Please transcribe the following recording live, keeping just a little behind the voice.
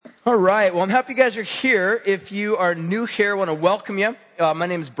All right. Well, I'm happy you guys are here. If you are new here, I want to welcome you. My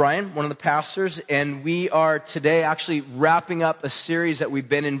name is Brian, one of the pastors, and we are today actually wrapping up a series that we've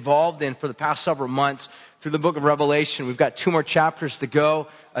been involved in for the past several months through the book of Revelation. We've got 2 more chapters to go.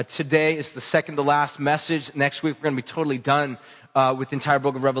 Today is the second to last message. Next week, we're going to be totally done with the entire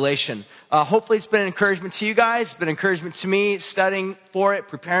book of Revelation. Hopefully it's been an encouragement to you guys. It's been an encouragement to me, studying for it,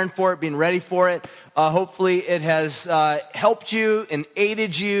 preparing for it, being ready for it. Hopefully it has helped you and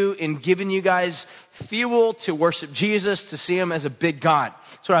aided you in giving you guys fuel to worship Jesus, to see him as a big God.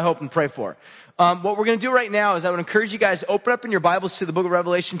 That's what I hope and pray for. What we're going to do right now is I would encourage you guys to open up in your Bibles to the book of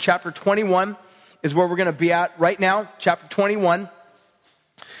Revelation. Chapter 21 is where we're going to be at right now, chapter 21.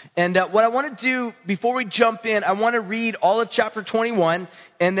 And what I want to do before we jump in, I want to read all of chapter 21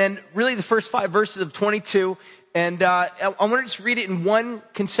 and then really the first 5 verses of 22. And I want to just read it in one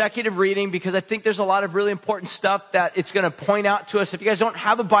consecutive reading because I think there's a lot of really important stuff that it's going to point out to us. If you guys don't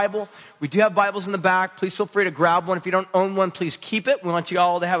have a Bible, we do have Bibles in the back. Please feel free to grab one. If you don't own one, please keep it. We want you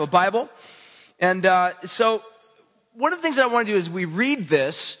all to have a Bible. And so one of the things that I want to do is we read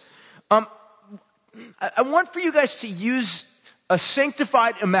this. I want for you guys to use a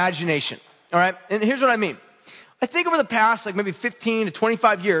sanctified imagination, all right? And here's what I mean. I think over the past, like maybe 15 to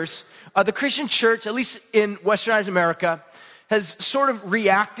 25 years, the Christian church, at least in westernized America, has sort of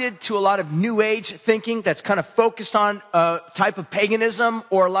reacted to a lot of new age thinking that's kind of focused on a type of paganism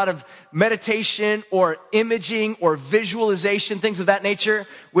or a lot of meditation or imaging or visualization, things of that nature,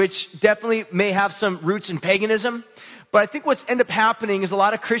 which definitely may have some roots in paganism. But I think what's ended up happening is a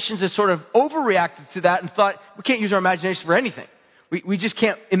lot of Christians have sort of overreacted to that and thought, we can't use our imagination for anything. We just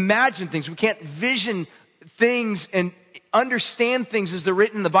can't imagine things. We can't vision things and understand things as they're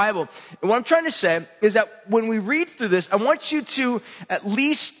written in the Bible. And what I'm trying to say is that when we read through this, I want you to at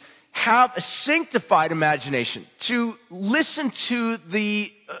least have a sanctified imagination, to listen to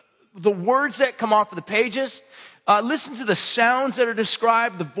the words that come off of the pages, listen to the sounds that are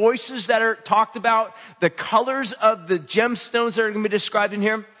described, the voices that are talked about, the colors of the gemstones that are going to be described in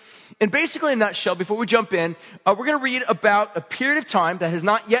here. And basically, in a nutshell, before we jump in, we're going to read about a period of time that has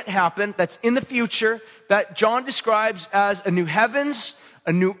not yet happened, that's in the future, that John describes as a new heavens,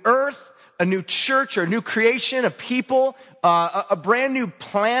 a new earth, a new church or a new creation, a people, a brand new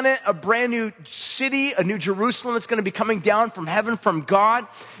planet, a brand new city, a new Jerusalem that's going to be coming down from heaven from God.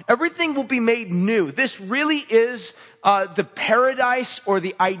 Everything will be made new. This really is the paradise or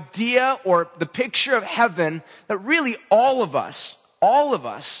the idea or the picture of heaven that really all of us,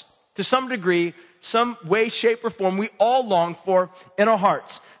 to some degree, some way, shape, or form, we all long for in our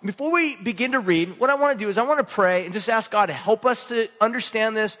hearts. Before we begin to read, what I want to do is I want to pray and just ask God to help us to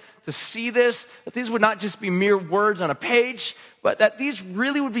understand this, to see this, that these would not just be mere words on a page, but that these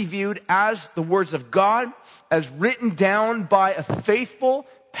really would be viewed as the words of God, as written down by a faithful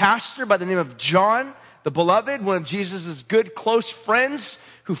pastor by the name of John, the beloved, one of Jesus' good, close friends,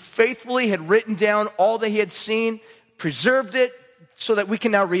 who faithfully had written down all that he had seen, preserved it, so that we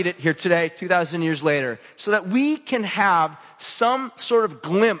can now read it here today, 2,000 years later, so that we can have some sort of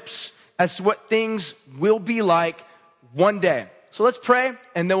glimpse as to what things will be like one day. So let's pray,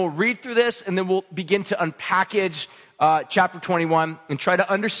 and then we'll read through this, and then we'll begin to unpackage chapter 21 and try to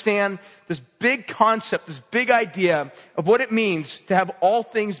understand this big concept, this big idea of what it means to have all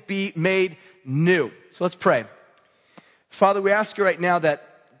things be made new. So let's pray. Father, we ask you right now that,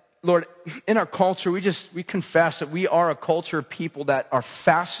 Lord, in our culture, we confess that we are a culture of people that are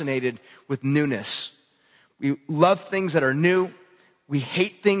fascinated with newness. We love things that are new. We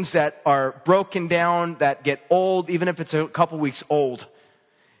hate things that are broken down, that get old, even if it's a couple weeks old.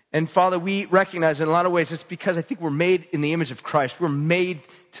 And Father, we recognize in a lot of ways it's because I think we're made in the image of Christ. We're made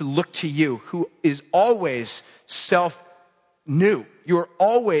to look to you, who is always new. You are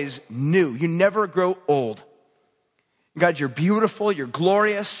always new. You never grow old. God, you're beautiful, you're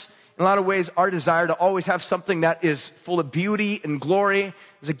glorious. In a lot of ways, our desire to always have something that is full of beauty and glory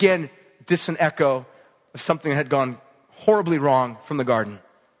is, again, a distant echo of something that had gone horribly wrong from the garden.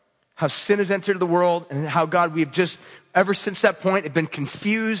 How sin has entered the world, and how, God, we've just, ever since that point, have been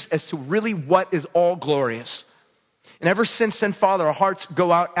confused as to really what is all glorious. And ever since then, Father, our hearts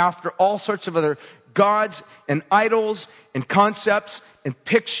go out after all sorts of other gods and idols and concepts and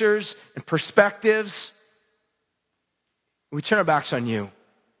pictures and perspectives. We turn our backs on you.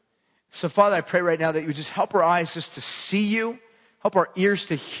 So, Father, I pray right now that you would just help our eyes just to see you, help our ears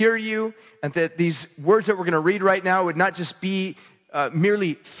to hear you, and that these words that we're going to read right now would not just be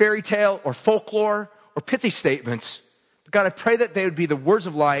merely fairy tale or folklore or pithy statements. But God, I pray that they would be the words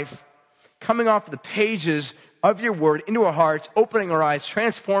of life coming off the pages of your word into our hearts, opening our eyes,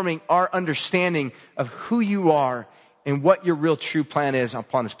 transforming our understanding of who you are and what your real true plan is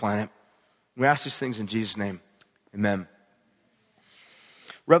upon this planet. We ask these things in Jesus' name. Amen.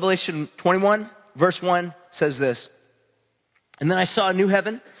 Revelation 21, verse 1 says this. And then I saw a new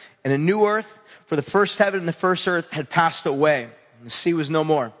heaven and a new earth, for the first heaven and the first earth had passed away, and the sea was no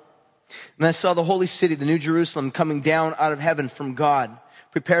more. And I saw the holy city, the new Jerusalem, coming down out of heaven from God,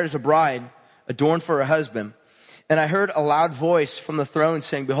 prepared as a bride, adorned for her husband. And I heard a loud voice from the throne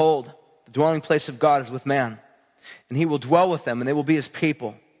saying, behold, the dwelling place of God is with man, and he will dwell with them, and they will be his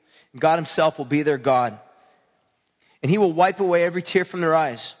people. And God himself will be their God. And he will wipe away every tear from their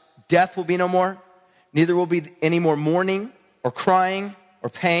eyes. Death will be no more, neither will be any more mourning, or crying, or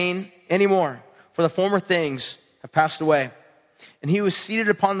pain anymore, for the former things have passed away. And he who was seated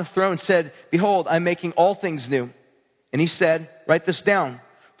upon the throne said, behold, I'm making all things new. And he said, write this down,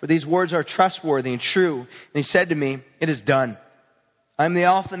 for these words are trustworthy and true. And he said to me, it is done. I am the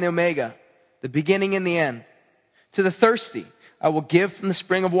Alpha and the Omega, the beginning and the end. To the thirsty, I will give from the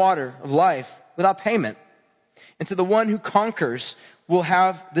spring of water of life without payment. And to the one who conquers will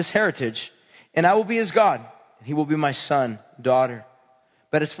have this heritage, and I will be his God, and he will be my son, daughter.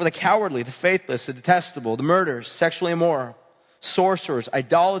 But as for the cowardly, the faithless, the detestable, the murderers, sexually immoral, sorcerers,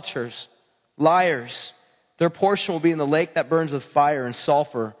 idolaters, liars, their portion will be in the lake that burns with fire and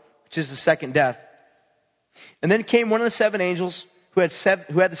sulfur, which is the second death. And then came one of the seven angels who had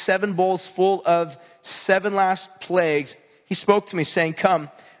the seven bowls full of seven last plagues. He spoke to me, saying, come,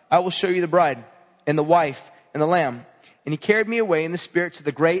 I will show you the bride and the wife and the lamb. And he carried me away in the spirit to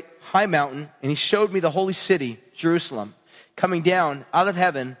the great high mountain, and he showed me the holy city, Jerusalem, coming down out of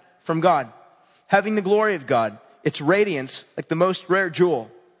heaven from God, having the glory of God, its radiance like the most rare jewel,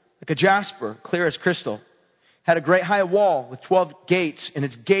 like a jasper, clear as crystal. Had a great high wall with 12 gates, and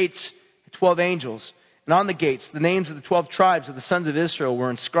its gates 12 angels. And on the gates, the names of the 12 tribes of the sons of Israel were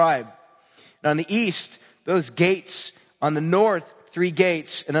inscribed. And on the east, those gates. On the north, 3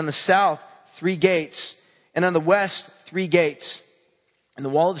 gates. And on the south, 3 gates. And on the west, 3 gates. And the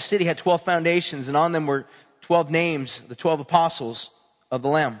wall of the city had 12 foundations, and on them were 12 names, the 12 apostles of the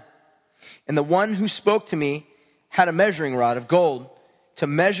Lamb. And the one who spoke to me had a measuring rod of gold to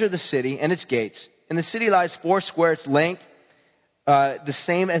measure the city and its gates. And the city lies 4 square, its length, the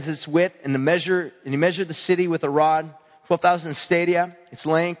same as its width. And he measured the city with a rod, 12,000 stadia. Its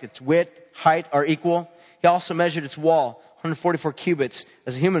length, its width, height are equal. He also measured its wall, 144 cubits,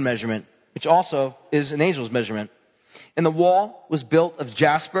 as a human measurement, which also is an angel's measurement. And the wall was built of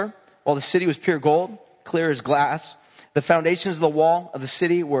jasper, while the city was pure gold, clear as glass. The foundations of the wall of the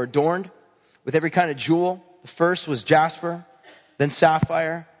city were adorned with every kind of jewel. The first was jasper, then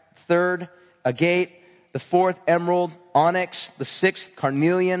sapphire, third, agate, the fourth, emerald, onyx, the sixth,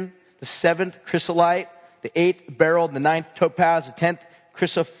 carnelian, the seventh, chrysolite, the eighth, beryl, the ninth, topaz, the 10th,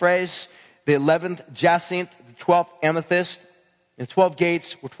 chrysoprase, the 11th, jacinth, the 12th, amethyst. And the 12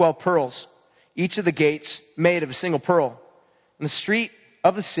 gates were 12 pearls, each of the gates made of a single pearl. And the street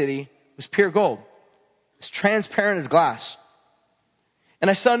of the city was pure gold, as transparent as glass. And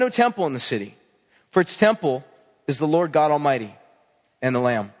I saw no temple in the city, for its temple is the Lord God Almighty and the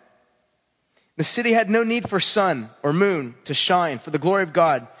Lamb. The city had no need for sun or moon to shine, for the glory of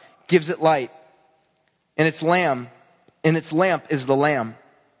God gives it light. And its lamp is the Lamb.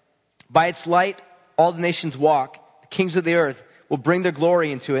 By its light, all the nations walk. The kings of the earth will bring their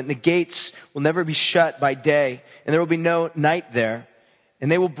glory into it, and the gates will never be shut by day, and there will be no night there.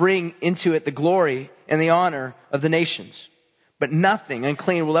 And they will bring into it the glory and the honor of the nations. But nothing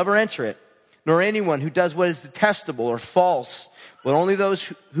unclean will ever enter it, nor anyone who does what is detestable or false, but only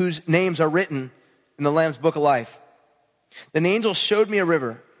those whose names are written in the Lamb's book of life. Then the angel showed me a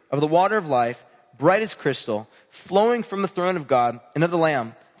river of the water of life, bright as crystal, flowing from the throne of God and of the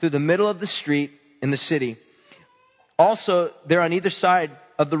Lamb through the middle of the street in the city. Also, there on either side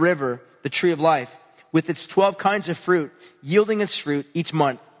of the river, the tree of life, with its 12 kinds of fruit, yielding its fruit each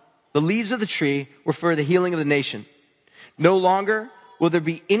month. The leaves of the tree were for the healing of the nation. No longer will there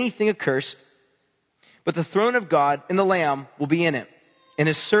be anything accursed, but the throne of God and the Lamb will be in it, and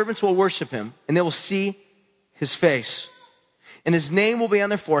his servants will worship him, and they will see his face. And his name will be on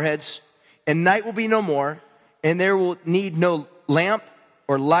their foreheads, and night will be no more, and there will need no lamp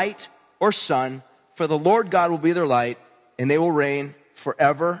or light or sun, for the Lord God will be their light, and they will reign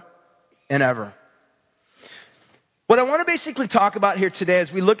forever and ever. What I want to basically talk about here today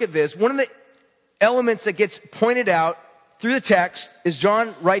as we look at this, one of the elements that gets pointed out through the text is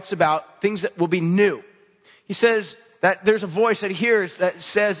John writes about things that will be new. He says that there's a voice that he hears that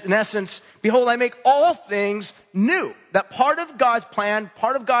says, in essence, behold, I make all things new. That part of God's plan,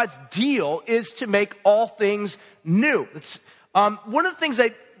 part of God's deal is to make all things new. It's one of the things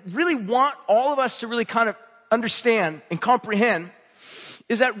I really want all of us to really kind of understand and comprehend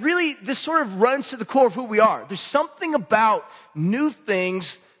is that really this sort of runs to the core of who we are. There's something about new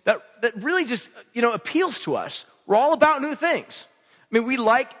things that really just, appeals to us. We're all about new things. I mean, we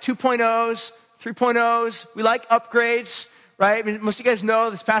like 2.0s, 3.0s. We like upgrades, right? I mean, most of you guys know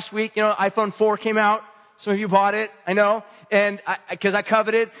this past week, iPhone 4 came out. Some of you bought it, I know, and because I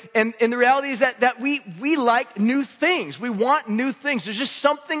covet it. And the reality is that we like new things. We want new things. There's just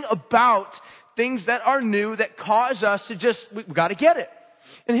something about things that are new that cause us to we got to get it.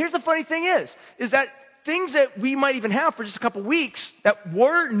 And here's the funny thing is that things that we might even have for just a couple weeks that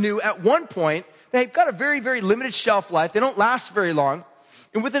were new at one point, they've got a very, very limited shelf life. They don't last very long.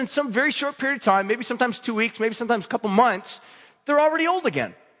 And within some very short period of time, maybe sometimes 2 weeks, maybe sometimes a couple months, they're already old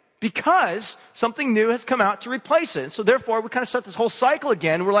again because something new has come out to replace it. And so therefore, we kind of start this whole cycle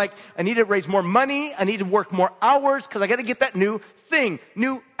again. We're like, I need to raise more money. I need to work more hours because I got to get that new thing,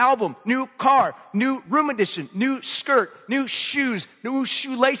 new album, new car, new room addition, new skirt, new shoes, new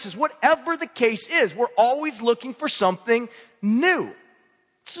shoelaces, whatever the case is. We're always looking for something new.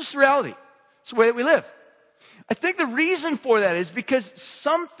 It's just the reality. It's the way that we live. I think the reason for that is because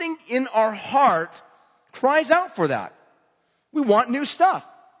something in our heart cries out for that. We want new stuff.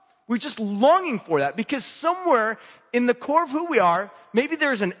 We're just longing for that because somewhere in the core of who we are, maybe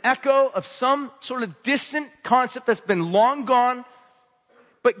there's an echo of some sort of distant concept that's been long gone,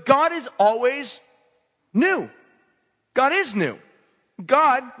 but God is always new. God is new.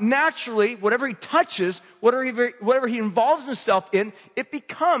 God naturally, whatever he touches, whatever he involves himself in, it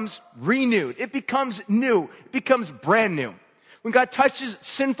becomes renewed. It becomes new. It becomes brand new. When God touches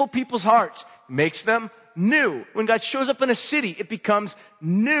sinful people's hearts, it makes them new. When God shows up in a city, it becomes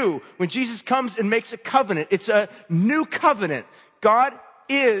new. When Jesus comes and makes a covenant, it's a new covenant. God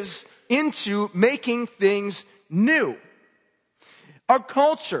is into making things new. Our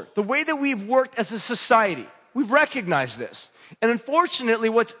culture, the way that we've worked as a society, we've recognized this. And unfortunately,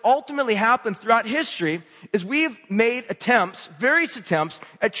 what's ultimately happened throughout history is we've made various attempts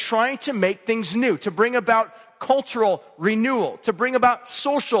at trying to make things new, to bring about cultural renewal, to bring about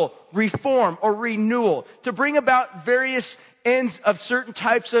social reform or renewal, to bring about various ends of certain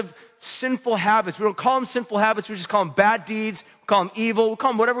types of sinful habits. We don't call them sinful habits, we just call them bad deeds, we call them evil, we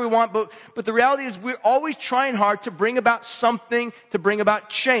call them whatever we want, but the reality is we're always trying hard to bring about something, to bring about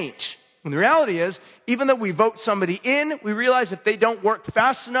change. And the reality is, even though we vote somebody in, we realize if they don't work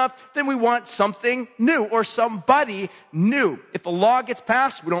fast enough, then we want something new or somebody new. If a law gets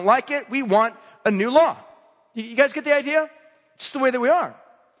passed, we don't like it, we want a new law. You guys get the idea? It's just the way that we are.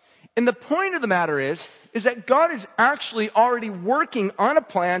 And the point of the matter is that God is actually already working on a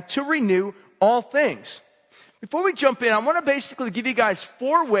plan to renew all things. Before we jump in, I want to basically give you guys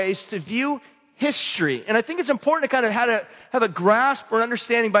 4 ways to view history. And I think it's important to kind of have a grasp or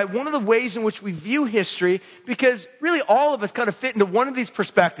understanding by one of the ways in which we view history, because really all of us kind of fit into one of these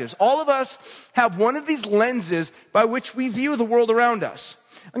perspectives. All of us have one of these lenses by which we view the world around us.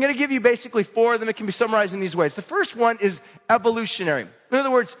 I'm going to give you basically 4 of them. It can be summarized in these ways. The first one is evolutionary. In other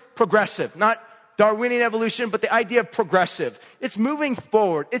words, progressive. Not Darwinian evolution, but the idea of progressive. It's moving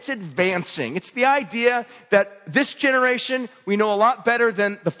forward. It's advancing. It's the idea that this generation, we know a lot better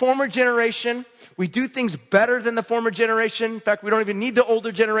than the former generation. We do things better than the former generation. In fact, we don't even need the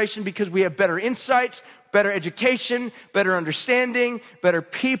older generation because we have better insights, better education, better understanding, better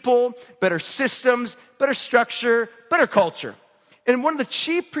people, better systems, better structure, better culture. And one of the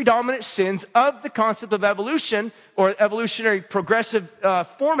chief predominant sins of the concept of evolution or evolutionary progressive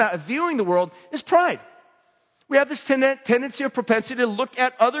format of viewing the world is pride. We have this tendency or propensity to look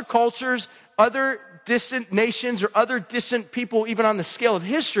at other cultures, other distant nations, or other distant people, even on the scale of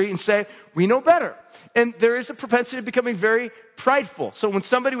history, and say, we know better. And there is a propensity of becoming very prideful. So when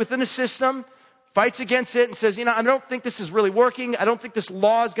somebody within a system fights against it and says, I don't think this is really working. I don't think this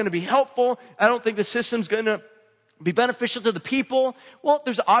law is going to be helpful. I don't think the system's going to be beneficial to the people. Well,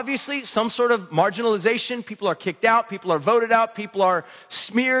 there's obviously some sort of marginalization. People are kicked out. People are voted out. People are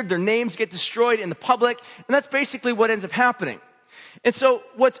smeared. Their names get destroyed in the public. And that's basically what ends up happening. And so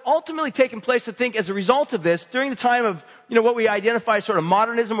what's ultimately taken place, I think, as a result of this, during the time of, what we identify as sort of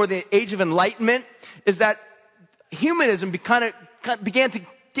modernism or the age of enlightenment, is that humanism began to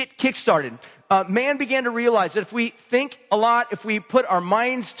get kickstarted. Man began to realize that if we think a lot, if we put our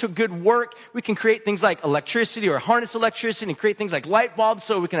minds to good work, we can create things like electricity or harness electricity and create things like light bulbs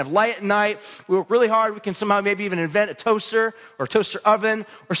so we can have light at night. We work really hard. We can somehow maybe even invent a toaster or a toaster oven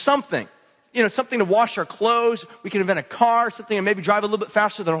or something. Something to wash our clothes. We can invent a car, something to maybe drive a little bit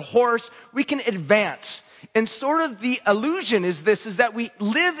faster than a horse. We can advance. And sort of the illusion is that we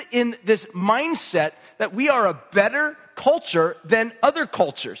live in this mindset that we are a better culture than other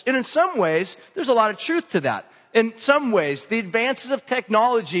cultures. And in some ways, there's a lot of truth to that. In some ways, the advances of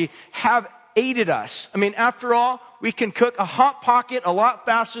technology have aided us. I mean, after all, we can cook a Hot Pocket a lot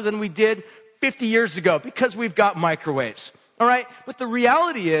faster than we did 50 years ago because we've got microwaves. All right? But the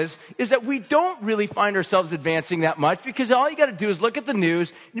reality is that we don't really find ourselves advancing that much, because all you got to do is look at the news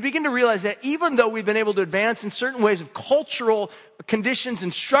and you begin to realize that even though we've been able to advance in certain ways of cultural conditions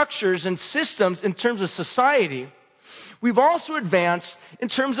and structures and systems in terms of society, we've also advanced in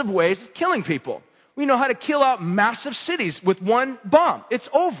terms of ways of killing people. We know how to kill out massive cities with one bomb. It's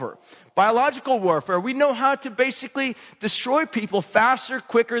over. Biological warfare. We know how to basically destroy people faster,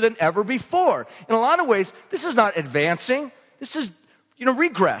 quicker than ever before. In a lot of ways, this is not advancing. This is,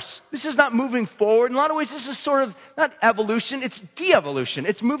 regress. This is not moving forward. In a lot of ways, this is sort of not evolution, it's de-evolution.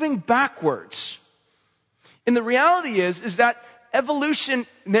 It's moving backwards. And the reality is that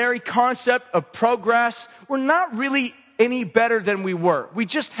evolutionary concept of progress, we're not really any better than we were. We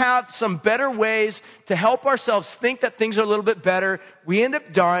just have some better ways to help ourselves think that things are a little bit better. We end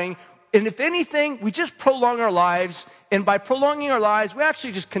up dying. And if anything, we just prolong our lives. And by prolonging our lives, we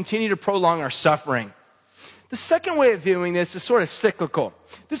actually just continue to prolong our suffering. The second way of viewing this is sort of cyclical.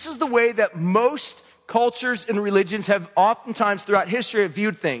 This is the way that most cultures and religions have oftentimes throughout history have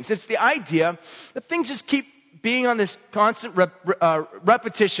viewed things. It's the idea that things just keep being on this constant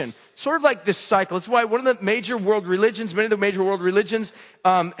repetition, sort of like this cycle. It's why one of the major world religions, many of the major world religions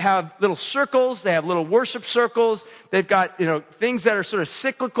have little circles. They have little worship circles. They've got, things that are sort of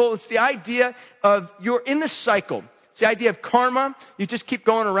cyclical. It's the idea of you're in this cycle. It's the idea of karma. You just keep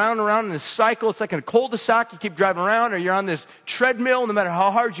going around and around in this cycle. It's like in a cul-de-sac. You keep driving around, or you're on this treadmill. No matter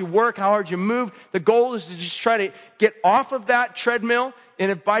how hard you work, how hard you move, the goal is to just try to get off of that treadmill. And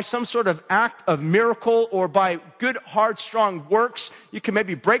if by some sort of act of miracle or by good, hard, strong works, you can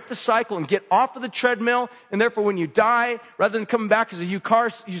maybe break the cycle and get off of the treadmill. And therefore, when you die, rather than coming back as a used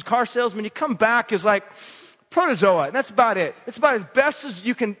car salesman, you come back as like protozoa. And that's about it. It's about as best as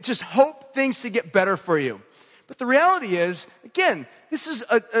you can just hope things to get better for you. But the reality is, again, this is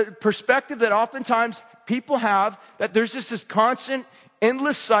a perspective that oftentimes people have, that there's just this constant,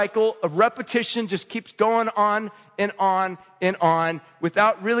 endless cycle of repetition just keeps going on and on and on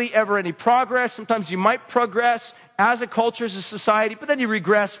without really ever any progress. Sometimes you might progress as a culture, as a society, but then you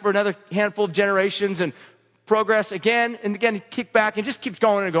regress for another handful of generations and progress again and again, you kick back and just keeps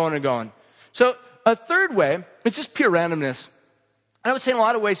going and going and going. So a third way, it's just pure randomness. And I would say in a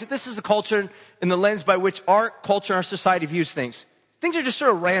lot of ways that this is the culture and the lens by which our culture and our society views things. Things are just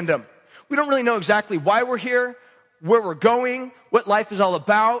sort of random. We don't really know exactly why we're here, where we're going, what life is all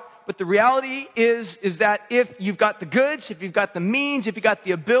about. But the reality is that if you've got the goods, if you've got the means, if you've got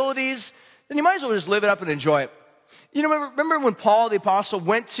the abilities, then you might as well just live it up and enjoy it. Remember when Paul the apostle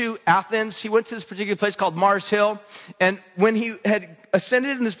went to Athens? He went to this particular place called Mars Hill. And when he had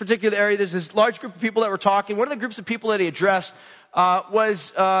ascended in this particular area, there's this large group of people that were talking. One of the groups of people that he addressed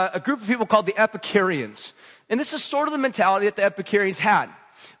was a group of people called the Epicureans. And this is sort of the mentality that the Epicureans had.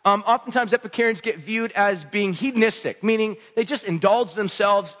 Oftentimes Epicureans get viewed as being hedonistic, meaning they just indulge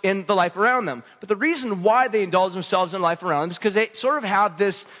themselves in the life around them. But the reason why they indulge themselves in life around them is because they sort of have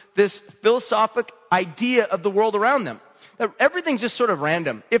this philosophic idea of the world around them. That everything's just sort of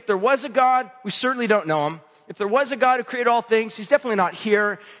random. If there was a God, we certainly don't know him. If there was a God who created all things, he's definitely not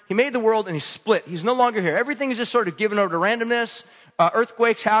here. He made the world and he's split. He's no longer here. Everything is just sort of given over to randomness.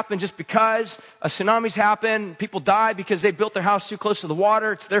 Earthquakes happen just because. Tsunamis happen. People die because they built their house too close to the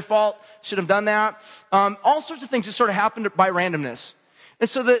water. It's their fault. Should have done that. All sorts of things just sort of happen by randomness. And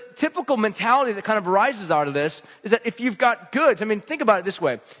so the typical mentality that kind of arises out of this is that if you've got goods, think about it this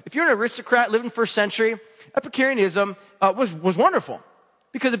way. If you're an aristocrat living first century, Epicureanism was wonderful.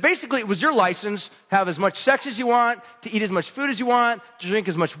 Because it was your license to have as much sex as you want, to eat as much food as you want, to drink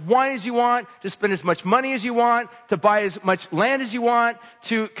as much wine as you want, to spend as much money as you want, to buy as much land as you want,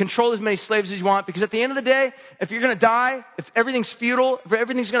 to control as many slaves as you want. Because at the end of the day, if you're going to die, if everything's futile, if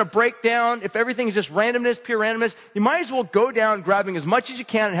everything's going to break down, if everything is just randomness, pure randomness, you might as well go down grabbing as much as you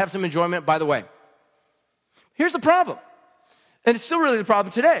can and have some enjoyment by the way. Here's the problem, and it's still really the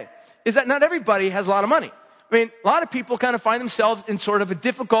problem today, is that not everybody has a lot of money. A lot of people kind of find themselves in sort of a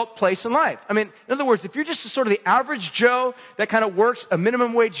difficult place in life. In other words, if you're just sort of the average Joe that kind of works a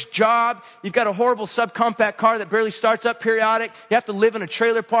minimum wage job, you've got a horrible subcompact car that barely starts up periodic, you have to live in a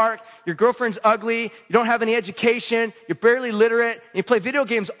trailer park, your girlfriend's ugly, you don't have any education, you're barely literate, and you play video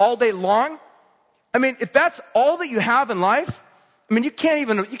games all day long. If that's all that you have in life, you can't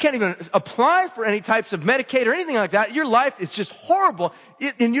even apply for any types of Medicaid or anything like that. Your life is just horrible,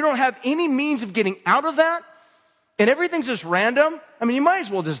 and you don't have any means of getting out of that. And everything's just random, you might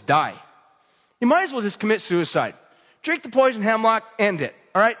as well just die. You might as well just commit suicide. Drink the poison hemlock, end it.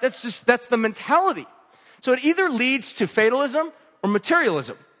 All right? That's the mentality. So it either leads to fatalism or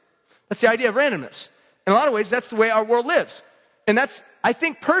materialism. That's the idea of randomness. In a lot of ways, that's the way our world lives. And that's, I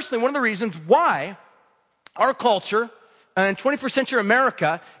think personally, one of the reasons why our culture in 21st century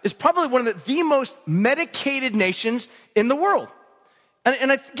America is probably one of the most medicated nations in the world.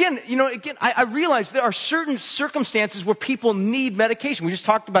 And I realize there are certain circumstances where people need medication. We just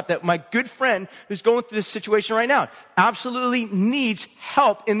talked about that. My good friend who's going through this situation right now absolutely needs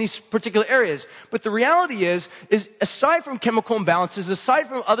help in these particular areas. But the reality is aside from chemical imbalances, aside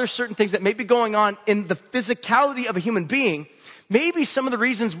from other certain things that may be going on in the physicality of a human being, maybe some of the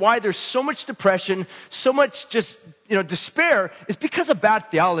reasons why there's so much depression, so much just, despair is because of bad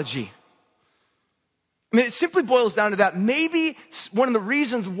theology. I mean, it simply boils down to that. Maybe one of the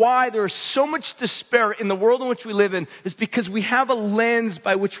reasons why there is so much despair in the world in which we live in is because we have a lens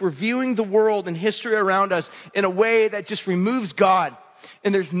by which we're viewing the world and history around us in a way that just removes God.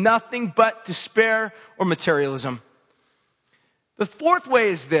 And there's nothing but despair or materialism. The fourth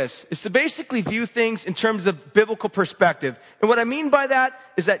way is to basically view things in terms of biblical perspective. And what I mean by that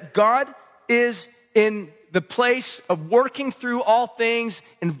is that God is in the place of working through all things,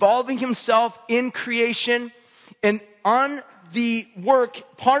 involving himself in creation. And on the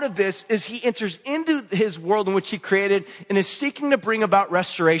work, part of this is he enters into his world in which he created and is seeking to bring about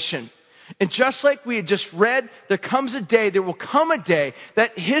restoration. And just like we had just read, there will come a day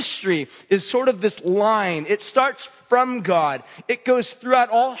that history is sort of this line. It starts from God. It goes throughout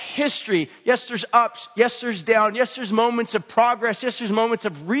all history. Yes, there's ups. Yes, there's down. Yes, there's moments of progress. Yes, there's moments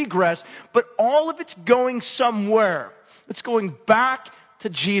of regress. But all of it's going somewhere. It's going back to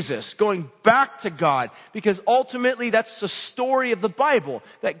Jesus, going back to God. Because ultimately, that's the story of the Bible.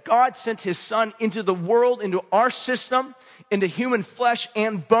 That God sent his son into the world, into our system, into human flesh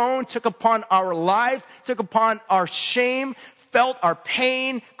and bone, took upon our life, took upon our shame, felt our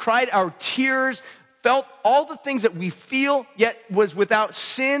pain, cried our tears, felt all the things that we feel, yet was without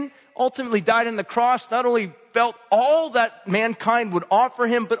sin, ultimately died on the cross, not only felt all that mankind would offer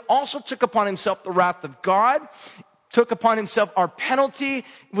him, but also took upon himself the wrath of God, took upon himself our penalty,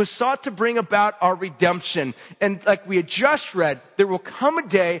 was sought to bring about our redemption. And like we had just read, there will come a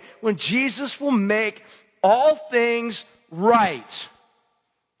day when Jesus will make all things right.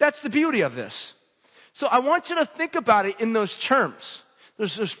 That's the beauty of this. So I want you to think about it in those terms.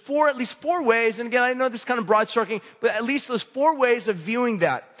 There's at least four ways, and again, I know this is kind of broad stroking, but at least those four ways of viewing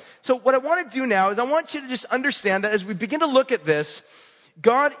that. So what I want to do now is I want you to just understand that as we begin to look at this,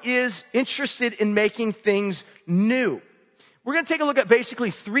 God is interested in making things new. We're going to take a look at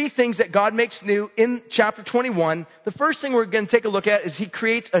basically three things that God makes new in chapter 21. The first thing we're going to take a look at is he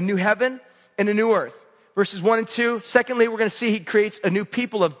creates a new heaven and a new earth. Verses 1 and 2. Secondly, we're going to see he creates a new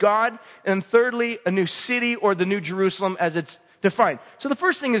people of God. And thirdly, a new city or the new Jerusalem as it's defined. So the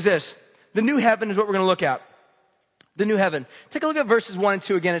first thing is this. The new heaven is what we're going to look at. The new heaven. Take a look at verses 1 and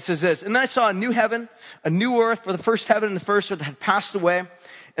 2 again. It says this. And then I saw a new heaven, a new earth, for the first heaven and the first earth had passed away,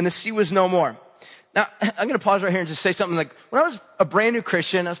 and the sea was no more. Now, I'm going to pause right here and just say something like, when I was a brand new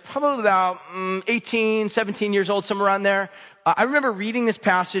Christian, I was probably about 18, 17 years old, somewhere around there. I remember reading this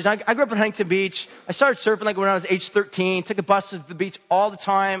passage. I grew up in Huntington Beach. I started surfing when I was age 13. Took a bus to the beach all the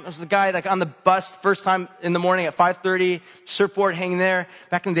time. I was the guy on the bus first time in the morning at 5:30, surfboard hanging there.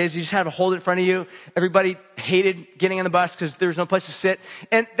 Back in the days, you just had to hold it in front of you. Everybody hated getting on the bus because there was no place to sit.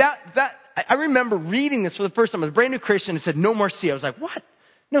 And I remember reading this for the first time. I was a brand new Christian. It said, no more sea. I was like, what?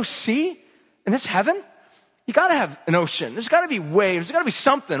 No sea? And that's heaven? You got to have an ocean. There's got to be waves. There's got to be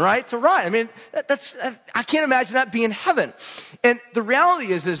something, right, to ride. I mean, I can't imagine that being heaven. And the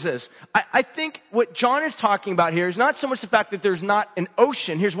reality is this. I think what John is talking about here is not so much the fact that there's not an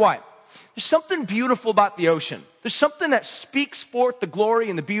ocean. Here's why. There's something beautiful about the ocean. There's something that speaks forth the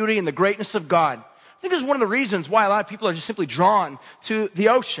glory and the beauty and the greatness of God. I think this is one of the reasons why a lot of people are just simply drawn to the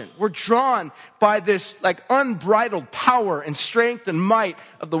ocean. We're drawn by this unbridled power and strength and might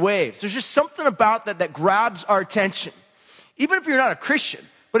of the waves. There's just something about that grabs our attention. Even if you're not a Christian,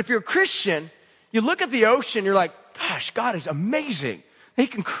 but if you're a Christian, you look at the ocean, you're like, gosh, God is amazing. He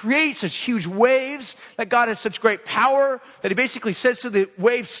can create such huge waves, that God has such great power, that he basically says to the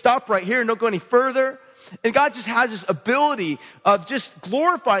waves, stop right here and don't go any further. And God just has this ability of just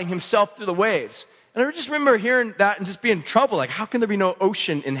glorifying himself through the waves. And I just remember hearing that and just being in trouble. Like, how can there be no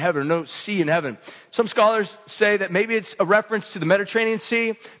ocean in heaven, no sea in heaven? Some scholars say that maybe it's a reference to the Mediterranean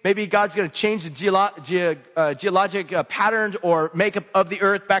Sea. Maybe God's going to change the geologic pattern or makeup of the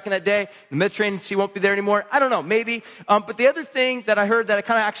earth back in that day. The Mediterranean Sea won't be there anymore. I don't know, maybe. But the other thing that I heard that I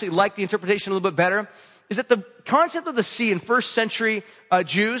kind of actually like the interpretation a little bit better is that the concept of the sea in first century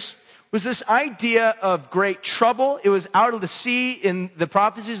Jews was this idea of great trouble. It was out of the sea in the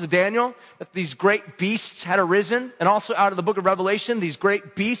prophecies of Daniel that these great beasts had arisen, and also out of the book of Revelation, these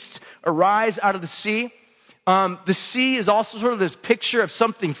great beasts arise out of the sea. The sea is also sort of this picture of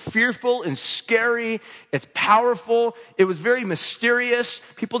something fearful and scary. It's powerful. It was very mysterious.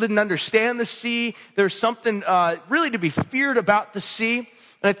 People didn't understand the sea. There's something really to be feared about the sea.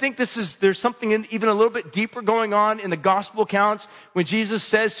 And I think there's something even a little bit deeper going on in the gospel accounts when Jesus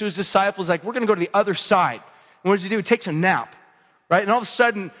says to his disciples, like, we're going to go to the other side. And what does he do? He takes a nap. Right? And all of a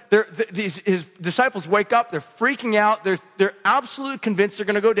sudden, his disciples wake up, they're freaking out, they're absolutely convinced they're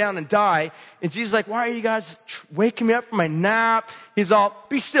going to go down and die. And Jesus is like, why are you guys waking me up from my nap? He's all,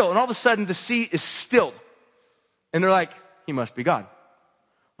 be still. And all of a sudden, the sea is stilled. And they're like, he must be God.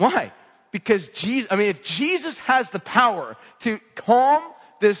 Why? Because if Jesus has the power to calm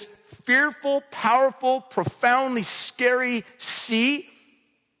this fearful, powerful, profoundly scary sea, it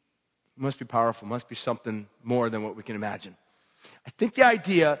must be powerful, must be something more than what we can imagine. I think the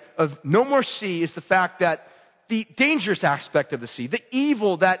idea of no more sea is the fact that the dangerous aspect of the sea, the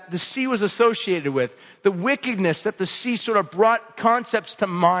evil that the sea was associated with, the wickedness that the sea sort of brought concepts to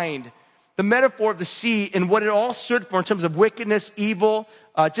mind, the metaphor of the sea and what it all stood for in terms of wickedness, evil,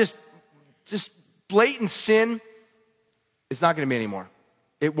 just blatant sin, is not going to be anymore.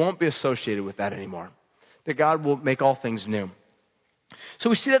 It won't be associated with that anymore. That God will make all things new. So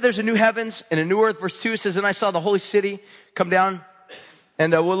we see that there's a new heavens and a new earth. Verse 2 says, and I saw the holy city come down.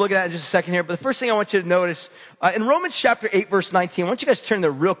 And we'll look at that in just a second here. But the first thing I want you to notice, in Romans chapter 8, verse 19, I want you guys to turn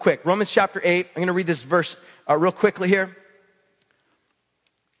there real quick. Romans chapter 8, I'm going to read this verse real quickly here.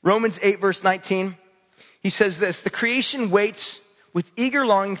 Romans 8, verse 19, he says this, the creation waits with eager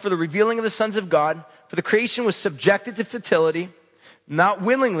longing for the revealing of the sons of God. For the creation was subjected to futility, not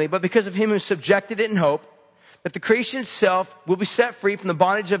willingly, but because of him who subjected it in hope, that the creation itself will be set free from the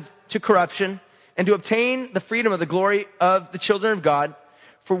bondage to corruption and to obtain the freedom of the glory of the children of God.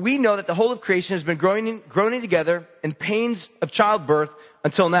 For we know that the whole of creation has been groaning together in pains of childbirth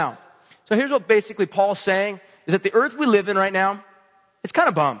until now. So here's what basically Paul's saying, is that the earth we live in right now, it's kind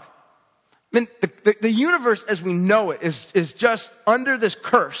of bummed. I mean, the universe as we know it is just under this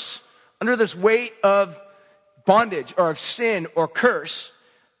curse, under this weight of bondage or of sin or curse.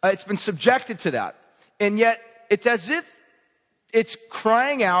 It's been subjected to that. And yet, it's as if it's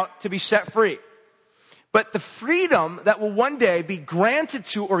crying out to be set free. But the freedom that will one day be granted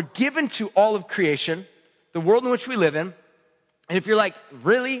to or given to all of creation, the world in which we live in, and if you're like,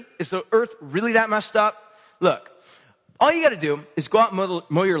 really? Is the earth really that messed up? Look, all you got to do is go out and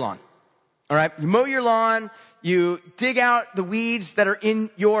mow your lawn. All right? You mow your lawn, you dig out the weeds that are in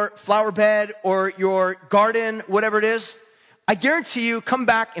your flower bed or your garden, whatever it is. I guarantee you, come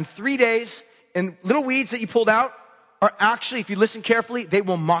back in 3 days, and little weeds that you pulled out are actually, if you listen carefully, they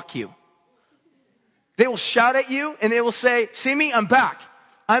will mock you. They will shout at you and they will say, see me, I'm back.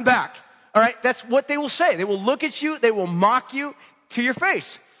 I'm back. All right, that's what they will say. They will look at you, they will mock you to your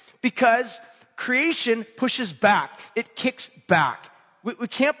face because creation pushes back. It kicks back. We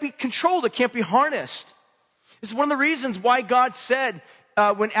can't be controlled. It can't be harnessed. It's one of the reasons why God said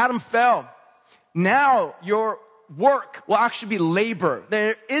when Adam fell, now your work will actually be labor.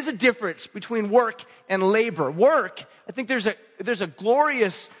 There is a difference between work and labor. Work, I think there's a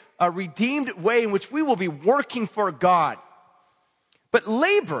glorious redeemed way in which we will be working for God. But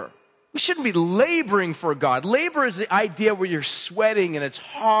labor, we shouldn't be laboring for God. Labor is the idea where you're sweating and it's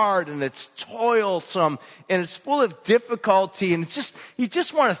hard and it's toilsome and it's full of difficulty and it's just, you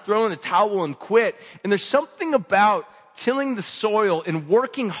just want to throw in the towel and quit. And there's something about tilling the soil and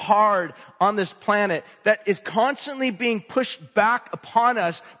working hard on this planet that is constantly being pushed back upon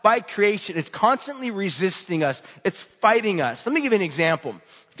us by creation. It's constantly resisting us. It's fighting us. Let me give you an example.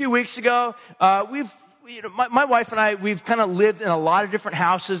 A few weeks ago, my wife and I, we've kind of lived in a lot of different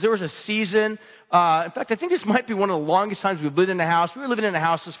houses. There was a season, in fact, I think this might be one of the longest times we've lived in a house. We were living in a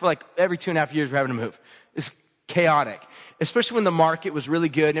houses for like every 2.5 years we're having to move. It's chaotic, especially when the market was really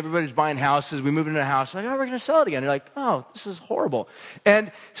good and everybody's buying houses. We moved into a house, like, oh, we're going to sell it again. You're like, oh, this is horrible.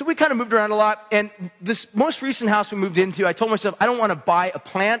 And so we kind of moved around a lot. And this most recent house we moved into, I told myself, I don't want to buy a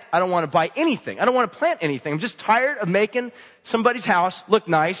plant. I don't want to buy anything. I don't want to plant anything. I'm just tired of making somebody's house look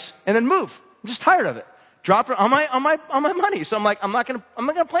nice and then move. I'm just tired of it. Drop it on my money. So I'm like, I'm not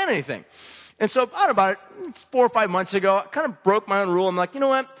gonna plant anything. And so about 4 or 5 months ago, I kind of broke my own rule. I'm like, you know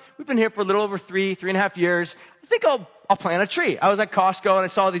what? We've been here for a little over 3.5 years. I think I'll plant a tree. I was at Costco and I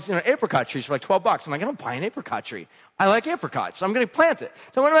saw these, apricot trees for like $12. I'm like, I don't buy an apricot tree. I like apricots, so I'm going to plant it.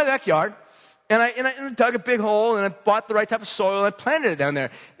 So I went to my backyard And I dug a big hole, and I bought the right type of soil, and I planted it down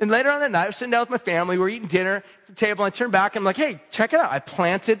there. And later on that night, I was sitting down with my family. We were eating dinner at the table, and I turned back, and I'm like, hey, check it out. I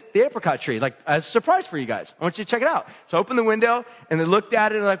planted the apricot tree, like as a surprise for you guys. I want you to check it out. So I opened the window, and they looked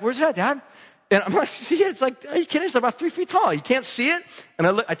at it, and they're like, where's it at, Dad? And I'm like, see it? It's like, are you kidding? It's about 3 feet tall. You can't see it? And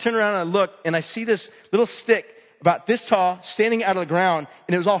I turn around, and I look, and I see this little stick about this tall standing out of the ground,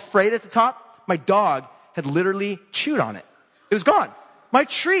 and it was all frayed at the top. My dog had literally chewed on it. It was gone. My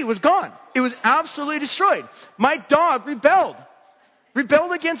tree was gone. It was absolutely destroyed. My dog rebelled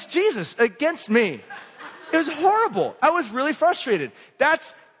against Jesus, against me. It was horrible. I was really frustrated.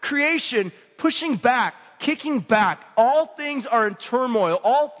 That's creation pushing back, kicking back. All things are in turmoil.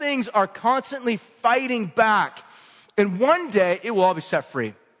 All things are constantly fighting back. And one day, it will all be set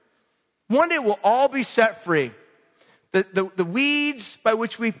free. One day, we'll all be set free. The weeds by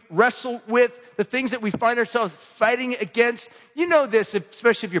which we wrestle with, the things that we find ourselves fighting against. You know this,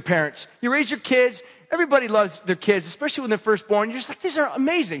 especially if you're parents. You raise your kids. Everybody loves their kids, especially when they're first born. You're just like, these are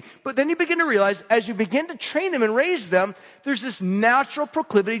amazing. But then you begin to realize, as you begin to train them and raise them, there's this natural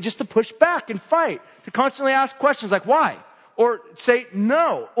proclivity just to push back and fight, to constantly ask questions like, why? Or say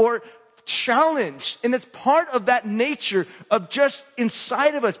no, or challenge. And it's part of that nature of just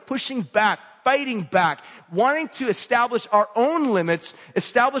inside of us pushing back, fighting back, wanting to establish our own limits,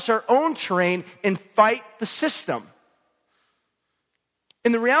 establish our own terrain, and fight the system.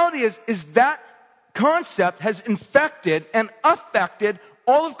 And the reality is that concept has infected and affected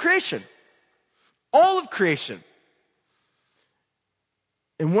all of creation. All of creation.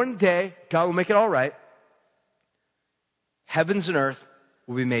 And one day, God will make it all right. Heavens and earth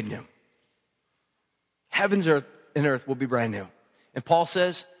will be made new. Heavens and earth will be brand new. And Paul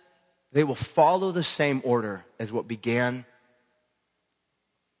says, they will follow the same order as what began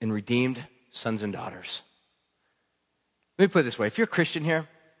in redeemed sons and daughters. Let me put it this way. If you're a Christian here,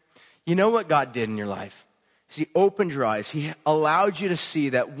 you know what God did in your life. He opened your eyes. He allowed you to see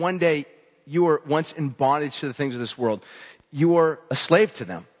that one day you were once in bondage to the things of this world. You were a slave to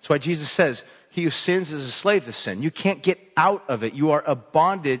them. That's why Jesus says, he who sins is a slave to sin. You can't get out of it. You are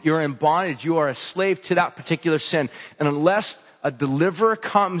you're in bondage. You are a slave to that particular sin. And unless a deliverer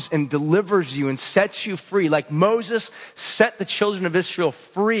comes and delivers you and sets you free, like Moses set the children of Israel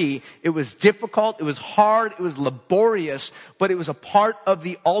free, it was difficult, it was hard, it was laborious, but it was a part of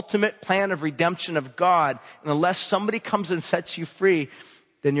the ultimate plan of redemption of God. And unless somebody comes and sets you free,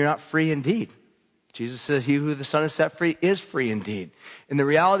 then you're not free indeed. Jesus said, he who the Son has set free is free indeed. And the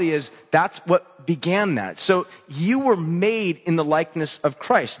reality is, that's what began that. So you were made in the likeness of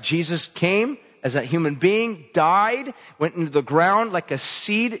Christ. Jesus came as a human being, died, went into the ground like a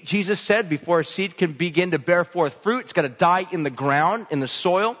seed, Jesus said, before a seed can begin to bear forth fruit. It's got to die in the ground, in the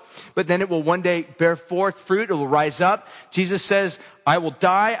soil, but then it will one day bear forth fruit. It will rise up. Jesus says, I will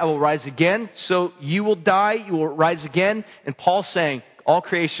die, I will rise again. So you will die, you will rise again. And Paul's saying, all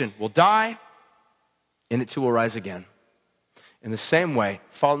creation will die, and it too will rise again. In the same way,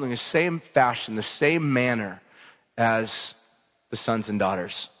 following the same fashion, the same manner as the sons and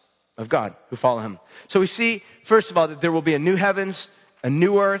daughters of God who follow him. So we see, first of all, that there will be a new heavens, a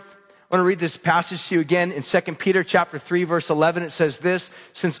new earth. I want to read this passage to you again in 2 Peter chapter 3, verse 11. It says this,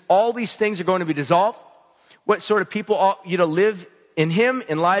 since all these things are going to be dissolved, what sort of people ought you to live in him,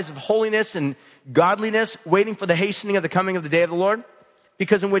 in lives of holiness and godliness, waiting for the hastening of the coming of the day of the Lord?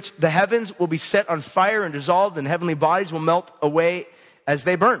 Because in which the heavens will be set on fire and dissolved, and heavenly bodies will melt away as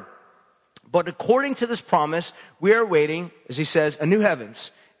they burn. But according to this promise, we are waiting, as he says, a new heavens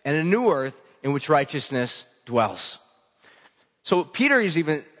and a new earth in which righteousness dwells. So what Peter is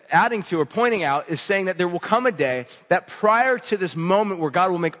even adding to or pointing out is saying that there will come a day that prior to this moment where God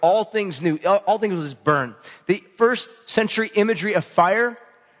will make all things new, all things will just burn. The first century imagery of fire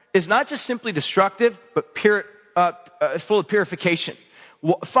is not just simply destructive, but full of purification.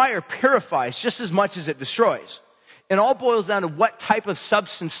 Fire purifies just as much as it destroys. It all boils down to what type of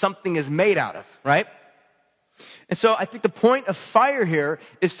substance something is made out of, right? And so I think the point of fire here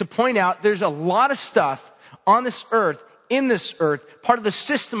is to point out there's a lot of stuff on this earth, in this earth, part of the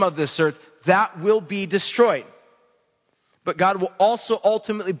system of this earth that will be destroyed. But God will also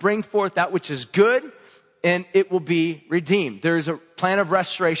ultimately bring forth that which is good, and it will be redeemed. There is a plan of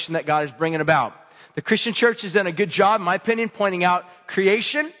restoration that God is bringing about. The Christian church has done a good job, in my opinion, pointing out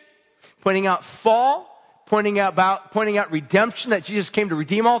creation, pointing out fall, pointing out redemption, that Jesus came to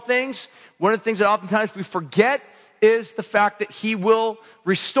redeem all things. One of the things that oftentimes we forget is the fact that he will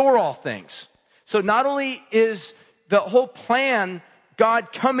restore all things. So not only is the whole plan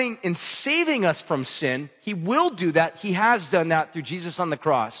God coming and saving us from sin, he will do that. He has done that through Jesus on the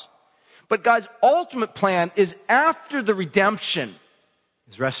cross. But God's ultimate plan is after the redemption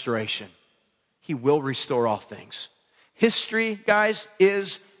is restoration. he will restore all things. History, guys,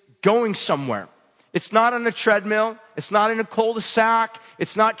 is going somewhere. It's not on a treadmill. It's not in a cul-de-sac.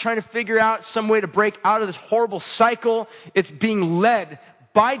 It's not trying to figure out some way to break out of this horrible cycle. It's being led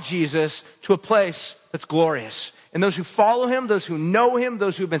by Jesus to a place that's glorious. And those who follow him, those who know him,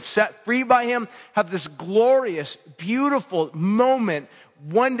 those who have been set free by him, have this glorious, beautiful moment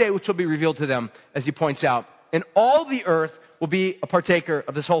one day which will be revealed to them, as he points out. And all the earth will be a partaker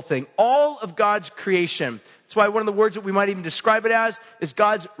of this whole thing. All of God's creation. That's why one of the words that we might even describe it as is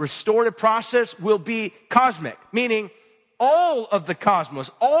God's restorative process will be cosmic, meaning all of the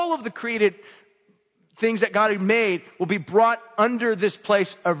cosmos, all of the created things that God had made will be brought under this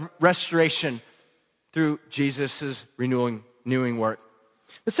place of restoration through Jesus' renewing work.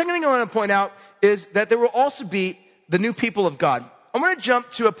 The second thing I want to point out is that there will also be the new people of God. I'm going to jump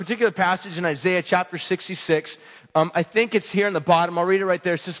to a particular passage in Isaiah chapter 66. I think it's here in the bottom. I'll read it right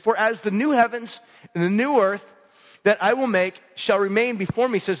there. It says, "For as the new heavens and the new earth that I will make shall remain before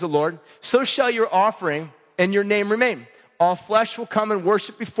me, says the Lord, so shall your offering and your name remain. All flesh will come and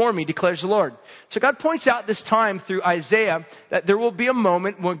worship before me, declares the Lord." So God points out this time through Isaiah that there will be a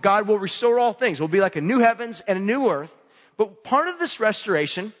moment when God will restore all things. It will be like a new heavens and a new earth. But part of this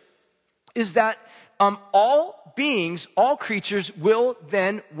restoration is that all beings, all creatures will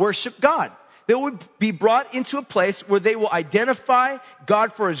then worship God. They will be brought into a place where they will identify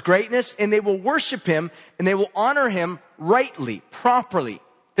God for his greatness, and they will worship him, and they will honor him rightly, properly.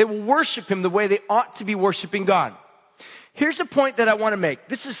 They will worship him the way they ought to be worshiping God. Here's a point that I want to make.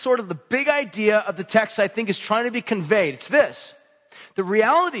 This is sort of the big idea of the text I think is trying to be conveyed. It's this. The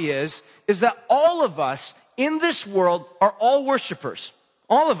reality is that all of us in this world are all worshipers.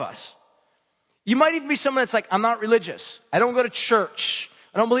 All of us. You might even be someone that's like, I'm not religious. I don't go to church.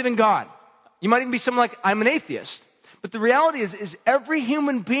 I don't believe in God. You might even be someone like, I'm an atheist. But the reality is every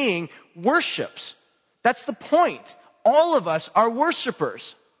human being worships. That's the point. All of us are